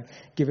 He's kind of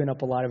given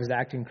up a lot of his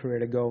acting career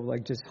to go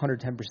like just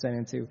 110%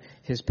 into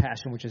his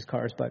passion, which is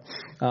cars. But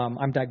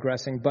I'm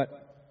digressing. But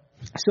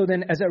so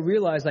then as I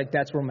realized like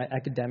that's where my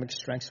academic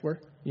strengths were,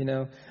 you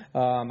know,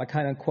 I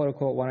kind of quote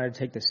unquote wanted to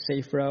take the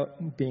safe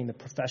route, being the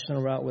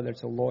professional route, whether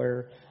it's a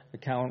lawyer,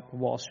 accountant,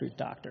 Wall Street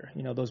doctor,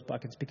 you know, those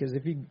buckets. Because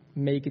if you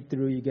make it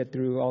through, you get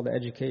through all the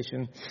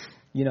education,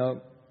 you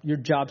know, your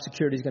job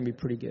security is going to be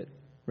pretty good,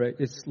 right?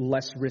 It's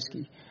less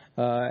risky.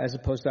 As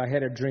opposed to I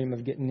had a dream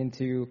of getting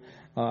into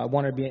I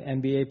wanted to be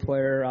an NBA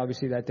player.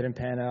 Obviously that didn't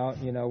pan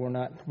out. You know,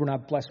 we're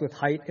not blessed with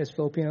height as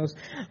Filipinos.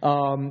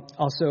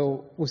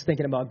 Also was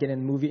thinking about getting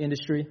in the movie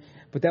industry,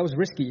 but that was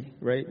risky,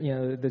 right? You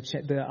know,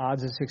 the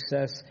odds of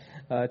success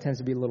tends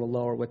to be a little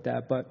lower with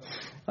that. But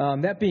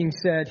that being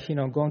said, you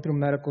know, going through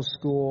medical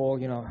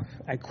school, you know,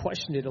 I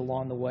questioned it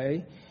along the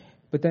way.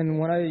 But then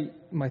when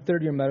my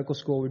third year medical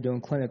school, we're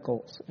doing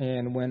clinicals,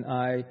 and when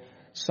I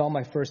saw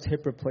my first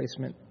hip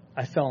replacement,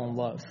 I fell in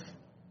love,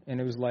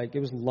 and it was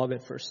love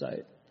at first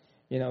sight.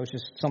 You know, it was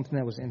just something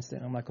that was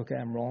instant. I'm like, okay,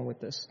 I'm rolling with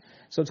this.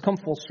 So it's come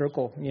full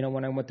circle. You know,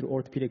 when I went through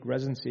orthopedic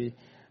residency,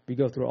 we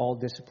go through all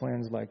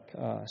disciplines like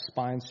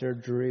spine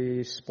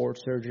surgery,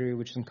 sports surgery,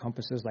 which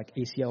encompasses like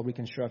ACL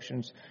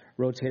reconstructions,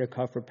 rotator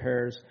cuff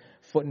repairs,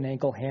 foot and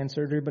ankle, hand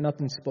surgery, but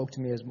nothing spoke to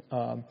me as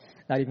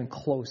not even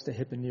close to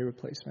hip and knee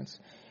replacements.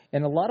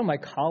 And a lot of my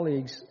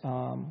colleagues,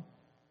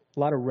 a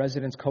lot of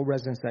residents,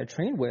 co-residents that I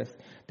trained with,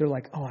 they're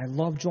like, oh, I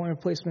love joint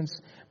replacements,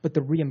 but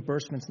the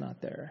reimbursement's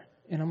not there.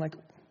 And I'm like,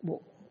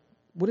 well,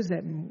 what is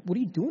that? What are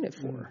you doing it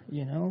for?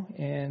 You know?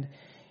 And,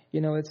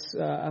 you know, it's,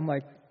 I'm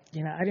like,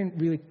 you know, I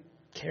didn't really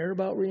care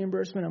about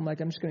reimbursement. I'm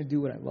like, I'm just going to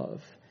do what I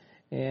love.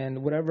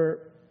 And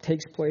whatever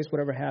takes place,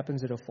 whatever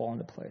happens, it'll fall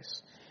into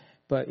place.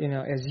 But, you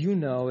know, as you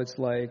know, it's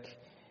like,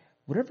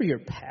 whatever you're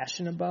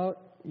passionate about,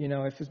 you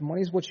know, if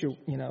money is what you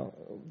know,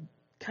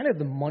 kind of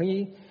the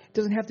money, it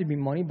doesn't have to be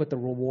money, but the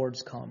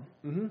rewards come,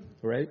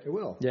 right? It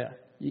will. Yeah.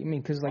 I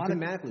mean, because like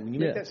automatically when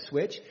you make that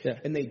switch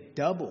and they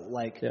double,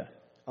 like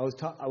I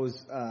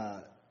was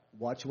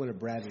watching one of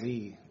Brad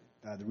Lee,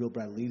 the real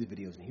Brad Lee's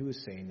videos, and he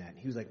was saying that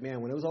he was like,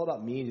 man, when it was all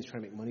about me and just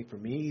trying to make money for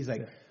me, he's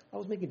like, I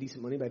was making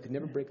decent money, but I could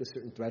never break a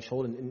certain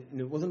threshold, and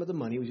it wasn't about the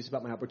money, it was just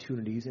about my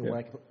opportunities and where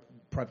I could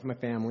provide for my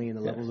family and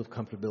the levels of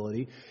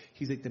comfortability.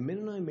 He's like, the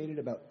minute I made it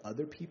about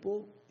other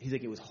people, he's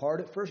like, it was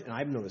hard at first, and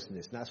I've noticed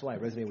this, and that's why I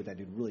resonated with that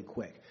dude really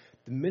quick.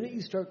 The minute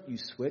you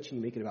switch and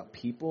you make it about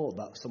people,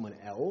 about someone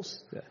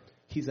else,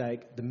 he's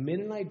like, the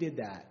minute I did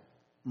that,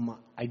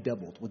 I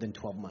doubled within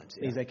 12 months.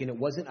 And he's like, and I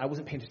wasn't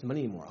paying attention to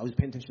money anymore. I was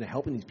paying attention to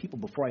helping these people.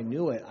 Before I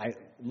knew it, I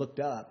looked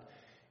up,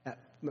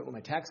 With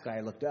my tax guy,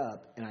 I looked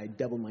up and I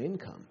doubled my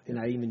income, and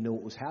I didn't even know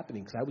what was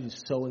happening because I was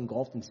just so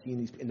engulfed in seeing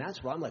these. And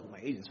that's where I'm like, my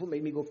agents. That's what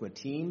made me go from a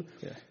team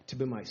to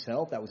be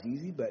myself. That was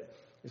easy, but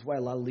it's why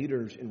a lot of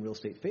leaders in real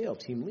estate fail.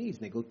 Team leads,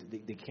 and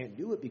they can't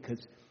do it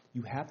because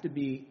you have to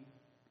be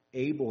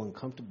able and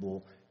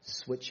comfortable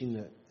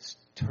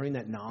turning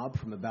that knob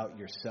from about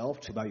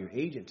yourself to about your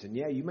agents. And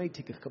yeah, you might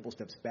take a couple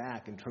steps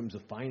back in terms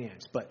of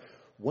finance, but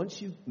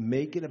once you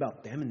make it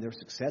about them and their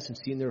success and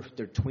seeing their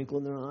twinkle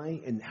in their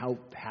eye and how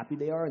happy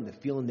they are and the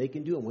feeling they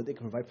can do and what they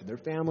can provide for their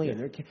family and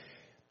their kids,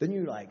 then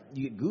you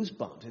get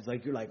goosebumps. It's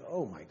like you're like,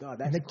 oh my God,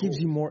 that's and it gives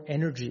you more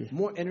energy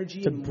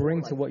to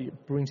bring to what you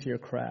bring to your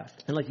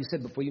craft. And like you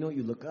said before, you know what,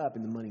 you look up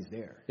and the money's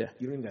there. Yeah,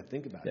 you don't even got to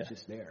think about it; it's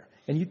just there.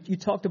 And you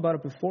talked about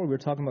it before. We were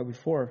talking about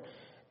before.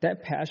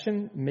 That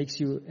passion makes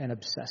you an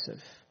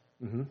obsessive.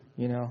 Mm-hmm.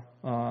 You know,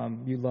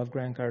 you love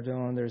Grant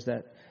Cardone. There's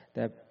that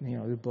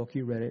the book,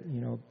 you read it. You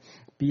know,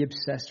 be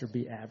obsessed or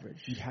be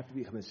average. You have to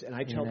become obsessed. And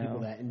I tell people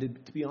that. And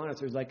to be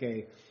honest,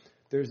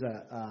 there's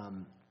a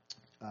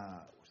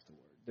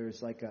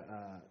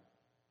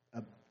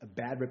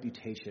bad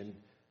reputation,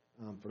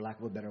 for lack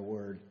of a better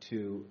word,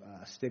 to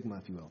stigma,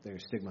 if you will.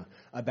 There's stigma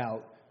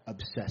about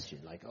obsession.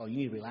 Like, oh, you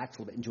need to relax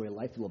a little bit, enjoy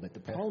life a little bit.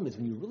 The problem is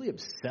when you're really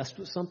obsessed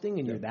with something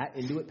and you're that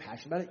into it,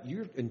 passionate about it,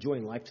 you're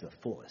enjoying life to the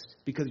fullest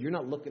because you're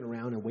not looking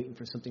around and waiting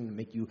for something to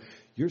make you.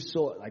 You're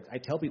so like I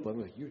tell people,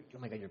 I'm like, oh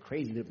my God, you're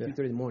crazy. At 3:30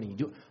 in the morning, you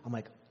do. I'm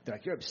like, they're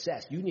like, you're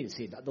obsessed. You need to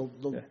see it.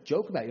 They'll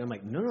joke about it. I'm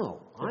like,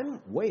 no, I'm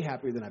way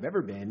happier than I've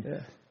ever been. Yeah.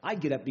 I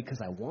get up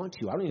because I want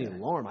to. I don't need an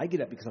alarm. I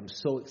get up because I'm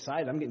so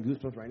excited. I'm getting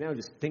goosebumps right now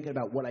just thinking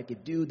about what I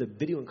could do, the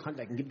video and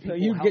content I can give people.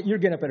 You're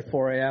getting up at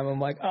 4 a.m. I'm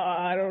like,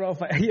 I don't know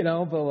if I,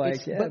 but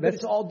like, but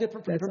it's all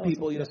different for different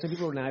people. You know, some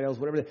people are night owls,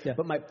 whatever. Yeah.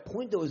 But my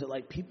point though is that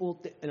like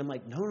people, and I'm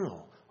like,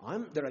 no.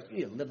 They're like, you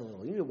need to live a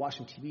little. You need to watch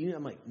some TV.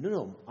 I'm like,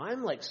 no.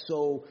 I'm like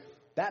so.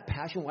 That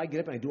passion, when I get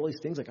up and I do all these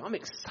things, like I'm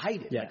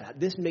excited. Yeah. Like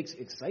this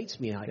excites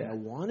me. Like, I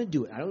want to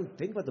do it. I don't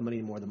think about the money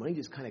anymore. The money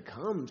just kind of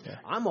comes. Yeah.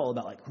 I'm all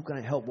about like, who can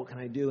I help? What can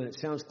I do? And it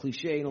sounds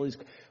cliche and all these,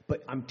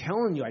 but I'm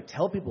telling you, I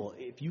tell people,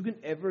 if you can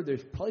ever,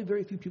 there's probably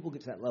very few people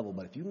get to that level,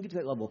 but if you can get to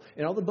that level,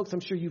 and all the books I'm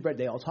sure you've read,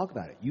 they all talk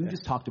about it. You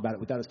just talked about it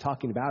without us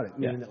talking about it,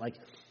 meaning that like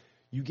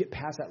you get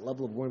past that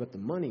level of worrying about the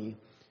money.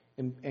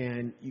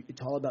 And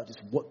it's all about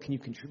just what can you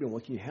contribute and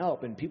what can you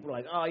help. And people are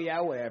like, oh, yeah,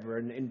 whatever.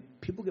 And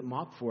people get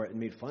mocked for it and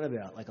made fun of it.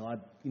 Like a lot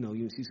of,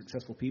 you see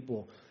successful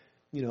people,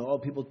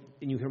 people,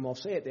 and you hear them all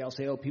say it. They all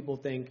say, oh, people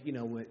think,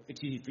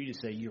 it's easy for you to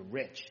say you're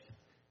rich.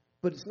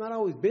 But it's not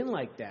always been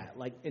like that.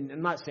 Like, and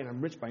I'm not saying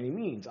I'm rich by any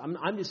means.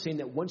 I'm just saying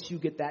that once you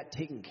get that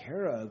taken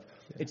care of,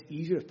 it's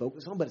easier to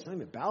focus on. But it's not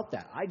even about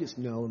that. I just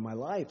know in my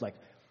life, like,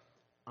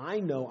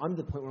 I know I'm at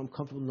the point where I'm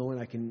comfortable knowing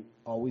I can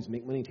always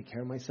make money and take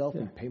care of myself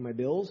and pay my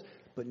bills.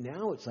 But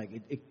now it's like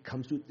it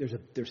comes to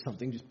there's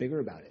something just bigger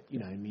about it. You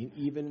know what I mean?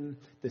 Even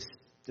this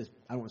I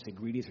don't want to say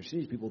greediest or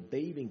cynical people, they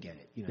even get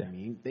it. You know what I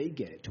mean? They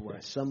get it to where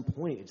at some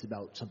point it's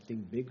about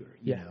something bigger.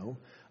 You know?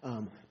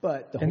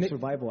 But the whole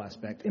survival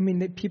aspect. I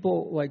mean,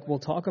 people like will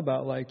talk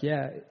about like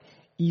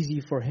easy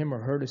for him or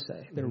her to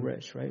say they're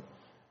rich, right?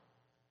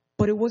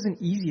 But it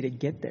wasn't easy to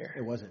get there.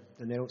 It wasn't,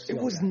 and they don't see it.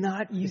 It was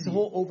not easy. It's the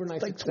whole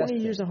overnight like success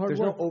 20 years of hard work.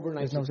 work. There's no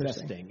overnight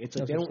success thing. It's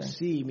like they don't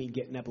see me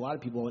getting up. A lot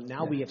of people,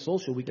 now we have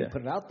social, we can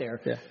put it out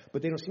there,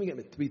 but they don't see me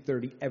getting up at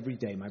 3:30 every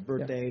day. My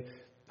birthday,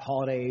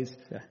 holidays,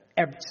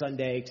 every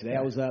Sunday. Today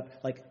I was up.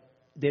 Like,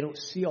 they don't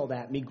see all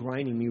that, me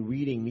grinding, me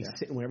reading, me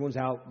sitting when everyone's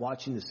out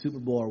watching the Super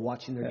Bowl or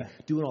watching their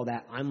doing all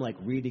that. I'm like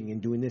reading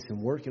and doing this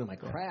and working on my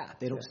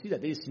craft. They don't see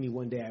that. They just see me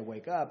one day I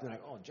wake up and they're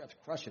like, oh, Jeff's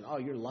crushing. Oh,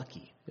 you're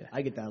lucky.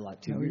 I get that a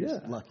lot too. You're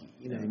just lucky.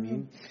 You know what I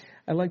mean?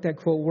 I like that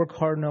quote, work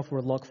hard enough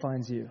where luck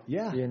finds you.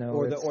 Yeah.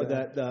 Or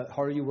the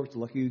harder you work, the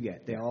luckier you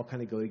get. They all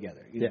kind of go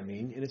together. You know what I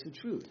mean? And it's the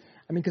truth.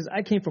 I mean, because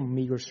I came from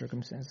meager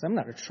circumstances. I'm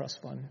not a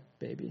trust fund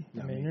baby.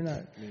 No, I mean, you're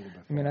not.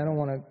 I mean, I don't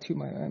want to toot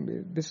my. I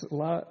mean, this a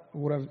lot.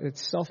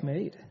 It's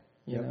self-made.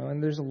 You know,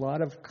 and there's a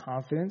lot of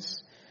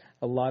confidence,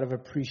 a lot of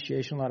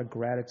appreciation, a lot of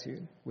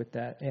gratitude with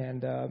that.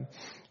 And,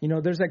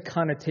 there's that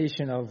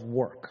connotation of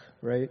work,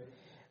 right?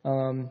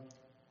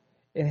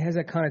 It has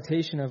that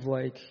connotation of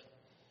like,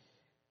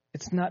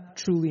 it's not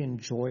truly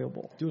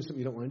enjoyable. Doing something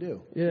you don't want to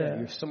do. Yeah.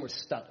 You're somewhere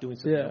stuck doing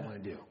something you don't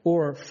want to do.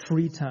 Or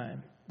free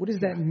time. What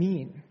does that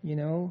mean?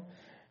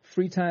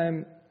 Free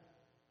time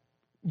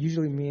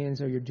usually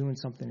means, you're doing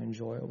something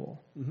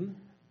enjoyable. Mm-hmm.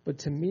 But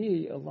to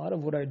me, a lot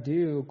of what I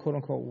do, quote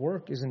unquote,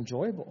 work is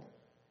enjoyable.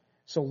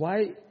 So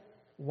why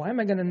am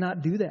I going to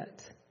not do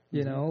that?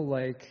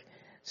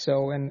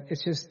 And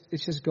it's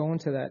just going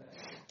to that,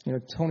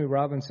 Tony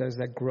Robbins says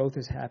that growth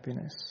is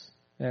happiness.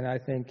 And I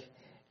think,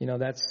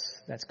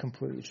 that's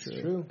completely true.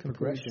 It's true.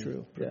 Completely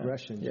true.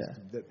 Progression. Yeah.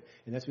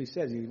 And that's what he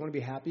says. You want to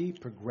be happy,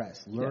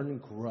 progress, learn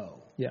and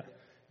grow. Yeah.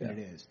 And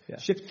it is. Yeah.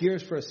 Shift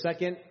gears for a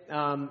second.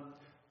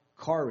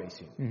 Car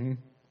racing. Mm-hmm.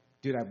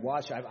 Dude, I've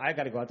watched. I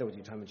got to go out there with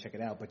you time and check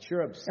it out. But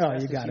you're obsessed. Oh,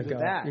 you got to go.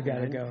 That, you got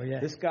to go. Yeah.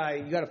 This guy,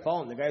 you got to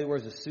follow him. The guy who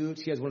wears the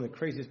suits. He has one of the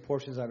craziest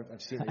Porsches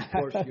I've seen.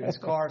 His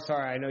car.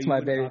 Sorry, I know you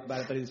wouldn't talk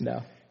about it,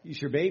 but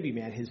it's your baby,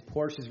 man. His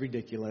Porsche is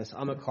ridiculous.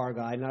 I'm a car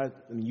guy.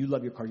 You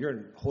love your car. You're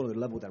on a whole other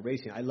level with that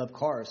racing. I love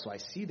cars, so I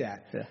see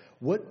that. Yeah.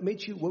 What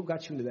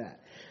got you into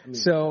that?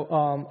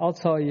 I'll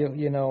tell you,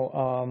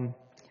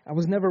 I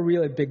was never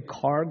really a big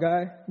car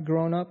guy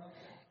growing up,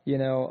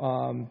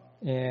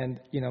 and,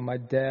 my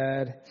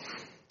dad,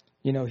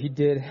 he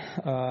did,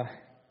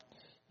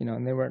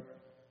 and they weren't,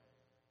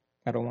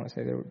 I don't want to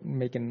say they were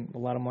making a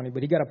lot of money,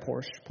 but he got a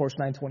Porsche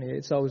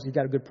 928. So he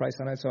got a good price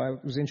on it. So I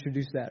was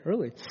introduced to that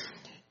early.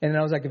 And then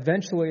I was like,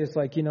 eventually it's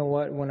like, you know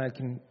what, when I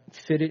can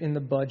fit it in the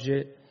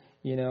budget,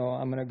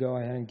 I'm going to go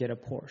ahead and get a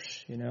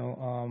Porsche,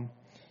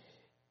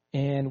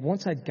 and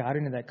once I got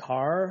into that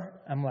car,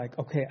 I'm like,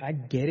 okay, I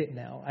get it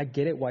now. I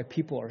get it why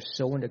people are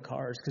so into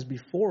cars. Because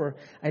before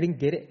I didn't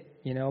get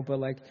it, but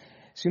like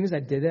as soon as I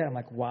did that, I'm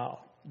like,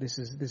 wow. This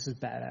is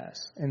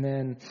badass. And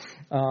then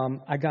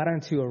I got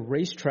onto a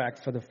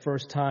racetrack for the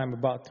first time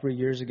about 3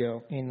 years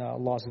ago in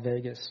Las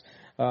Vegas.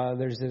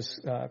 There's this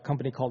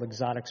company called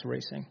Exotics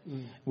Racing,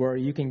 where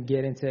you can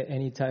get into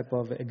any type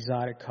of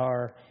exotic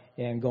car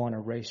and go on a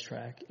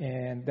racetrack.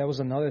 And that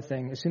was another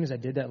thing. As soon as I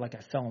did that, like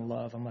I fell in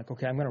love. I'm like,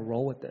 okay, I'm going to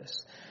roll with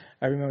this.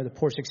 I remember the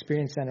Porsche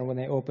Experience Center when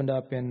they opened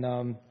up in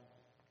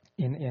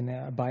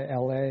by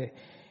LA.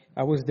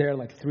 I was there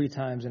like 3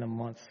 times in a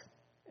month.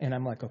 And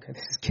I'm like, okay,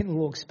 this is getting a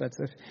little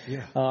expensive.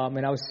 Yeah.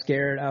 And I was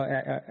scared.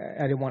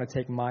 I didn't want to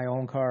take my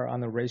own car on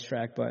the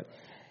racetrack. But,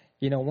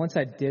 once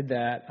I did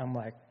that, I'm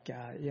like,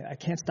 God, yeah, I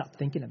can't stop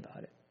thinking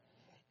about it.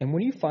 And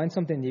when you find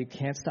something that you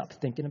can't stop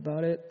thinking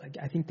about it, like,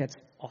 I think that's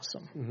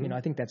awesome. Mm-hmm. I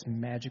think that's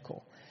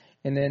magical.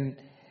 And then,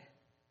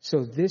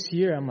 so this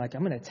year, I'm like,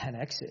 I'm going to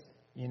 10X it.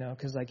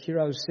 Because like here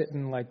I was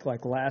sitting like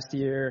last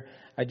year,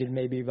 I did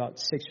maybe about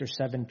 6 or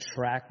 7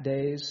 track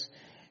days.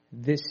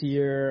 This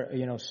year,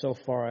 so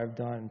far I've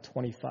done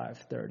 25,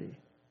 30.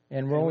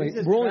 And we're only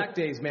track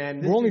days,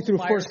 man. We're only through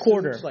first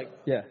quarter.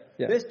 Yeah.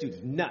 This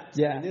dude's nuts.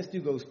 Yeah. And this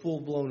dude goes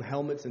full-blown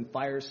helmets and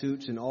fire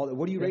suits and all that.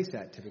 What do you race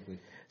at typically?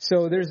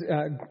 So there's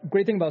a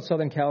great thing about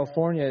Southern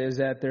California is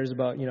that there's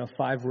about,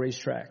 5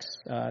 racetracks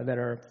that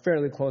are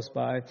fairly close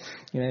by,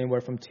 anywhere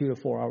from 2 to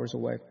 4 hours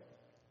away.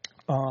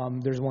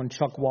 There's one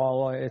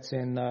Chuckwalla. It's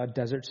in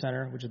Desert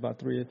Center, which is about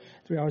 3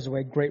 hours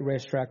away. Great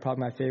racetrack,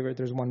 probably my favorite.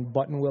 There's one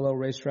Buttonwillow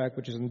racetrack,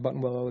 which is in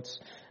Buttonwillow. It's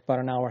about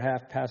an hour and a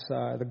half past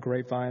the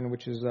Grapevine,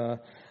 which is a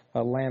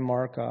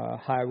landmark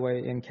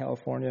highway in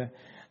California.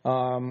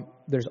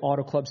 There's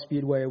Auto Club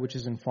Speedway, which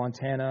is in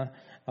Fontana.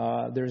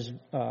 There's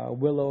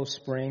Willow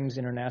Springs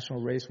International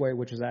Raceway,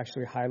 which is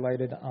actually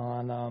highlighted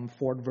on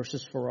Ford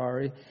versus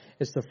Ferrari.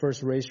 It's the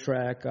first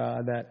racetrack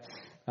that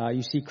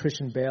you see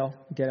Christian Bale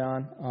get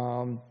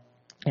on.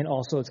 And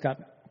also it's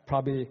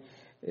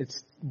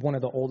one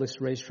of the oldest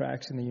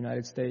racetracks in the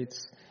United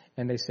States.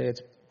 And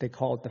they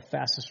call it the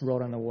fastest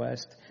road on the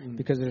West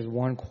because there's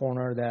one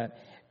corner that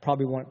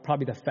probably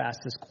the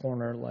fastest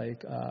corner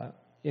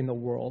in the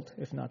world,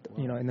 if not,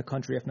 in the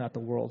country, if not the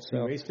world. So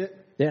you raced it?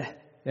 Yeah.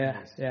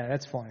 Nice. Yeah,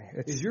 that's funny.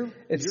 It's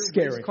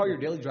scary. Race car your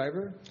daily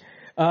driver?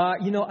 I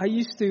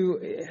use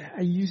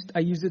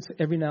it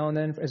every now and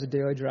then as a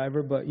daily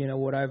driver, but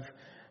what I've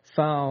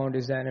found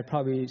is that, and it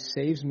probably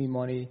saves me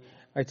money,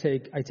 I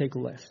take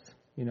Lyft.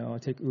 I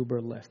take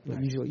Uber, Lyft, but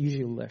nice.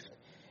 usually Lyft.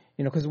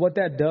 Because what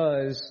that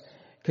does,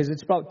 because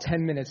it's about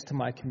 10 minutes to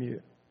my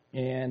commute,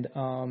 and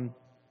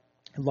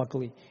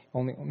luckily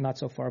only not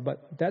so far,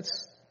 but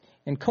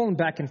and going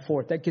back and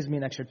forth, that gives me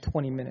an extra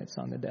 20 minutes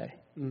on the day.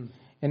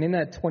 And in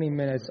that 20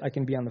 minutes, I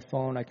can be on the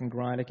phone, I can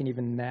grind, I can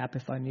even nap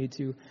if I need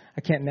to.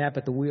 I can't nap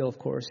at the wheel, of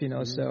course,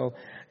 so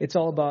it's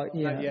all about,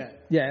 Not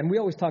yet. Yeah, and we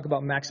always talk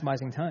about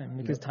maximizing time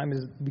because time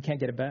we can't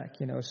get it back,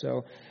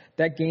 so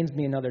that gains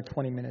me another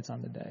 20 minutes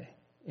on the day.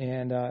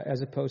 And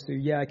as opposed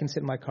to, I can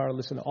sit in my car,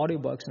 listen to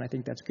audiobooks, and I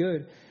think that's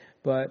good.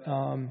 But,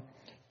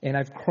 and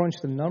I've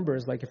crunched the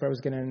numbers, like if I was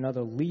getting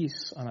another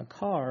lease on a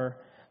car,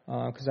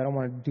 because I don't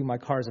want to do my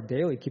car as a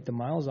daily, keep the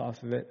miles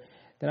off of it,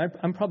 then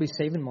I'm probably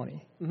saving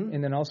money. Mm-hmm.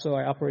 And then also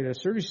I operate at a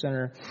surgery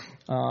center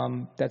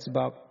that's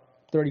about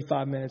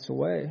 35 minutes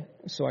away.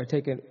 So I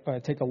take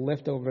a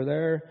lift over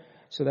there.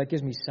 So that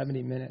gives me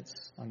 70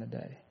 minutes on the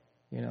day.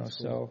 That's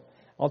so cool.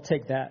 I'll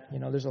take that.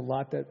 There's a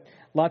lot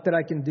that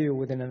I can do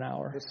within an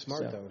hour. It's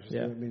smart though.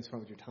 It means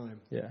smart with your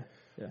time. Yeah.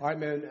 All right,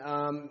 man.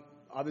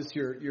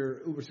 Obviously,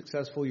 you're uber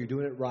successful. You're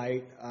doing it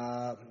right.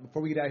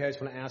 Before we get out of here, I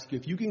just want to ask you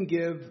if you can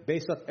give,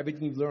 based off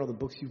everything you've learned, all the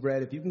books you've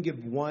read, if you can give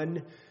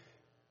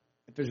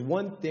if there's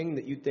one thing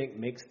that you think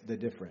makes the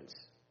difference,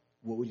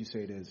 what would you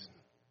say it is?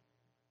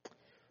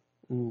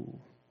 Ooh.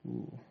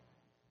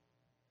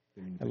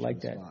 I like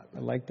that. I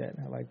like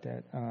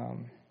that.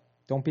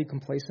 Don't be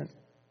complacent.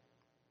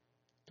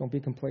 Don't be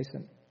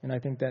complacent. And I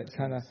think that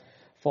kind of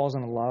falls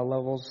on a lot of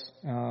levels.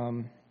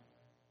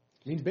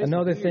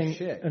 Another thing,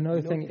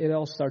 it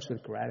all starts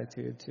with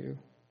gratitude too.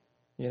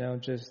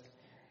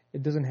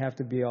 It doesn't have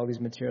to be all these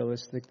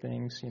materialistic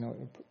things.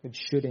 It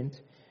shouldn't.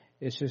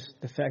 It's just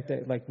the fact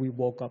that we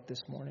woke up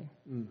this morning,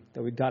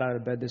 that we got out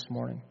of bed this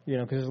morning.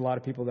 Because there's a lot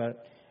of people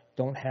that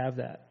don't have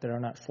that are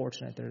not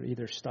fortunate. They're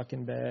either stuck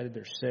in bed,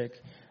 they're sick,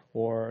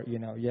 or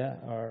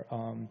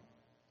or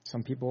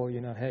some people,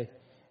 hey,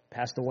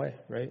 passed away,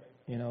 right?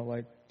 You know,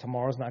 like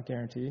tomorrow's not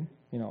guaranteed.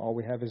 You know, all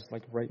we have is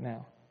like right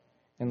now.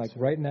 And like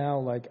right now,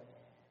 like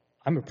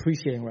I'm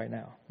appreciating right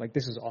now. Like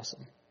this is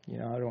awesome. You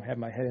know, I don't have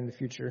my head in the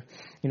future.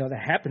 You know,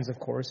 that happens, of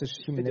course. It's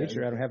human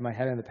nature. I don't have my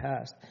head in the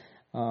past.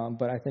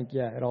 But I think,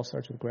 yeah, it all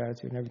starts with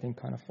gratitude, and everything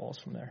kind of falls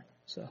from there.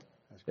 So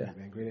that's great,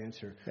 man. Great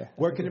answer. Yeah,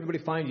 where can everybody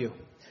find you?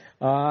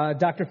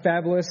 Dr.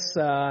 Fabulous.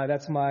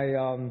 That's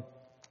my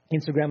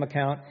Instagram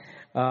account.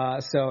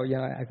 So, you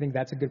know, I think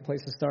that's a good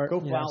place to start. Go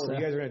follow them.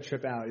 You guys are going to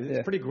trip out.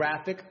 It's pretty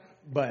graphic,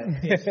 but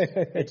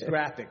it's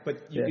graphic.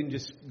 But you can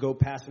just go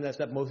past some of that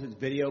stuff. Most of it's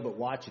video, but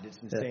watch it. It's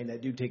insane.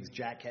 That dude takes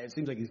it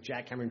seems like he's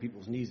jackhammering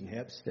people's knees and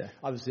hips. Yeah.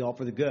 Obviously, all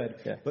for the good.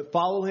 Yeah. But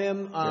follow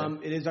him.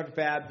 It is Dr.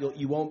 Fab.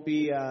 You won't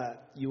be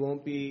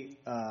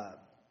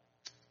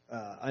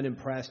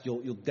unimpressed.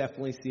 You'll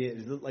definitely see it.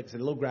 It's, like I said,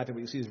 a little graphic, but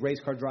you'll see his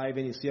race car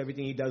driving. You'll see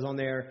everything he does on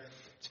there.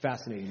 It's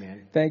fascinating,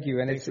 man. Thank you.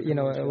 And it's, you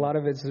know, a lot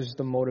of it's just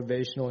a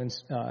motivational,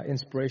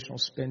 inspirational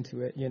spin to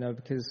it, you know,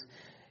 because,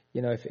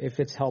 you know, if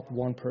it's helped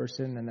one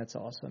person, then that's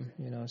awesome,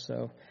 you know.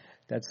 So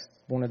that's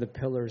one of the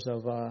pillars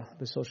of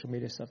the social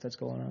media stuff that's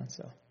going on.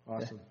 So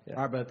awesome. Yeah.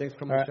 All right, brother. Thanks for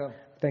coming on the show.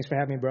 Thanks for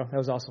having me, bro. That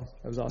was awesome.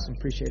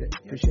 Appreciate it.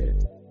 Appreciate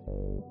it.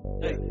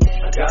 Hey,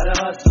 I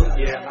gotta hustle,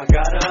 yeah, I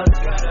gotta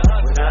hustle.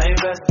 When I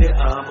invest it,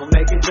 I'ma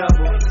make it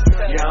double.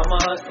 Yeah, I'm a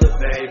hustler,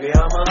 baby,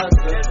 I'm a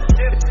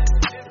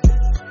hustler.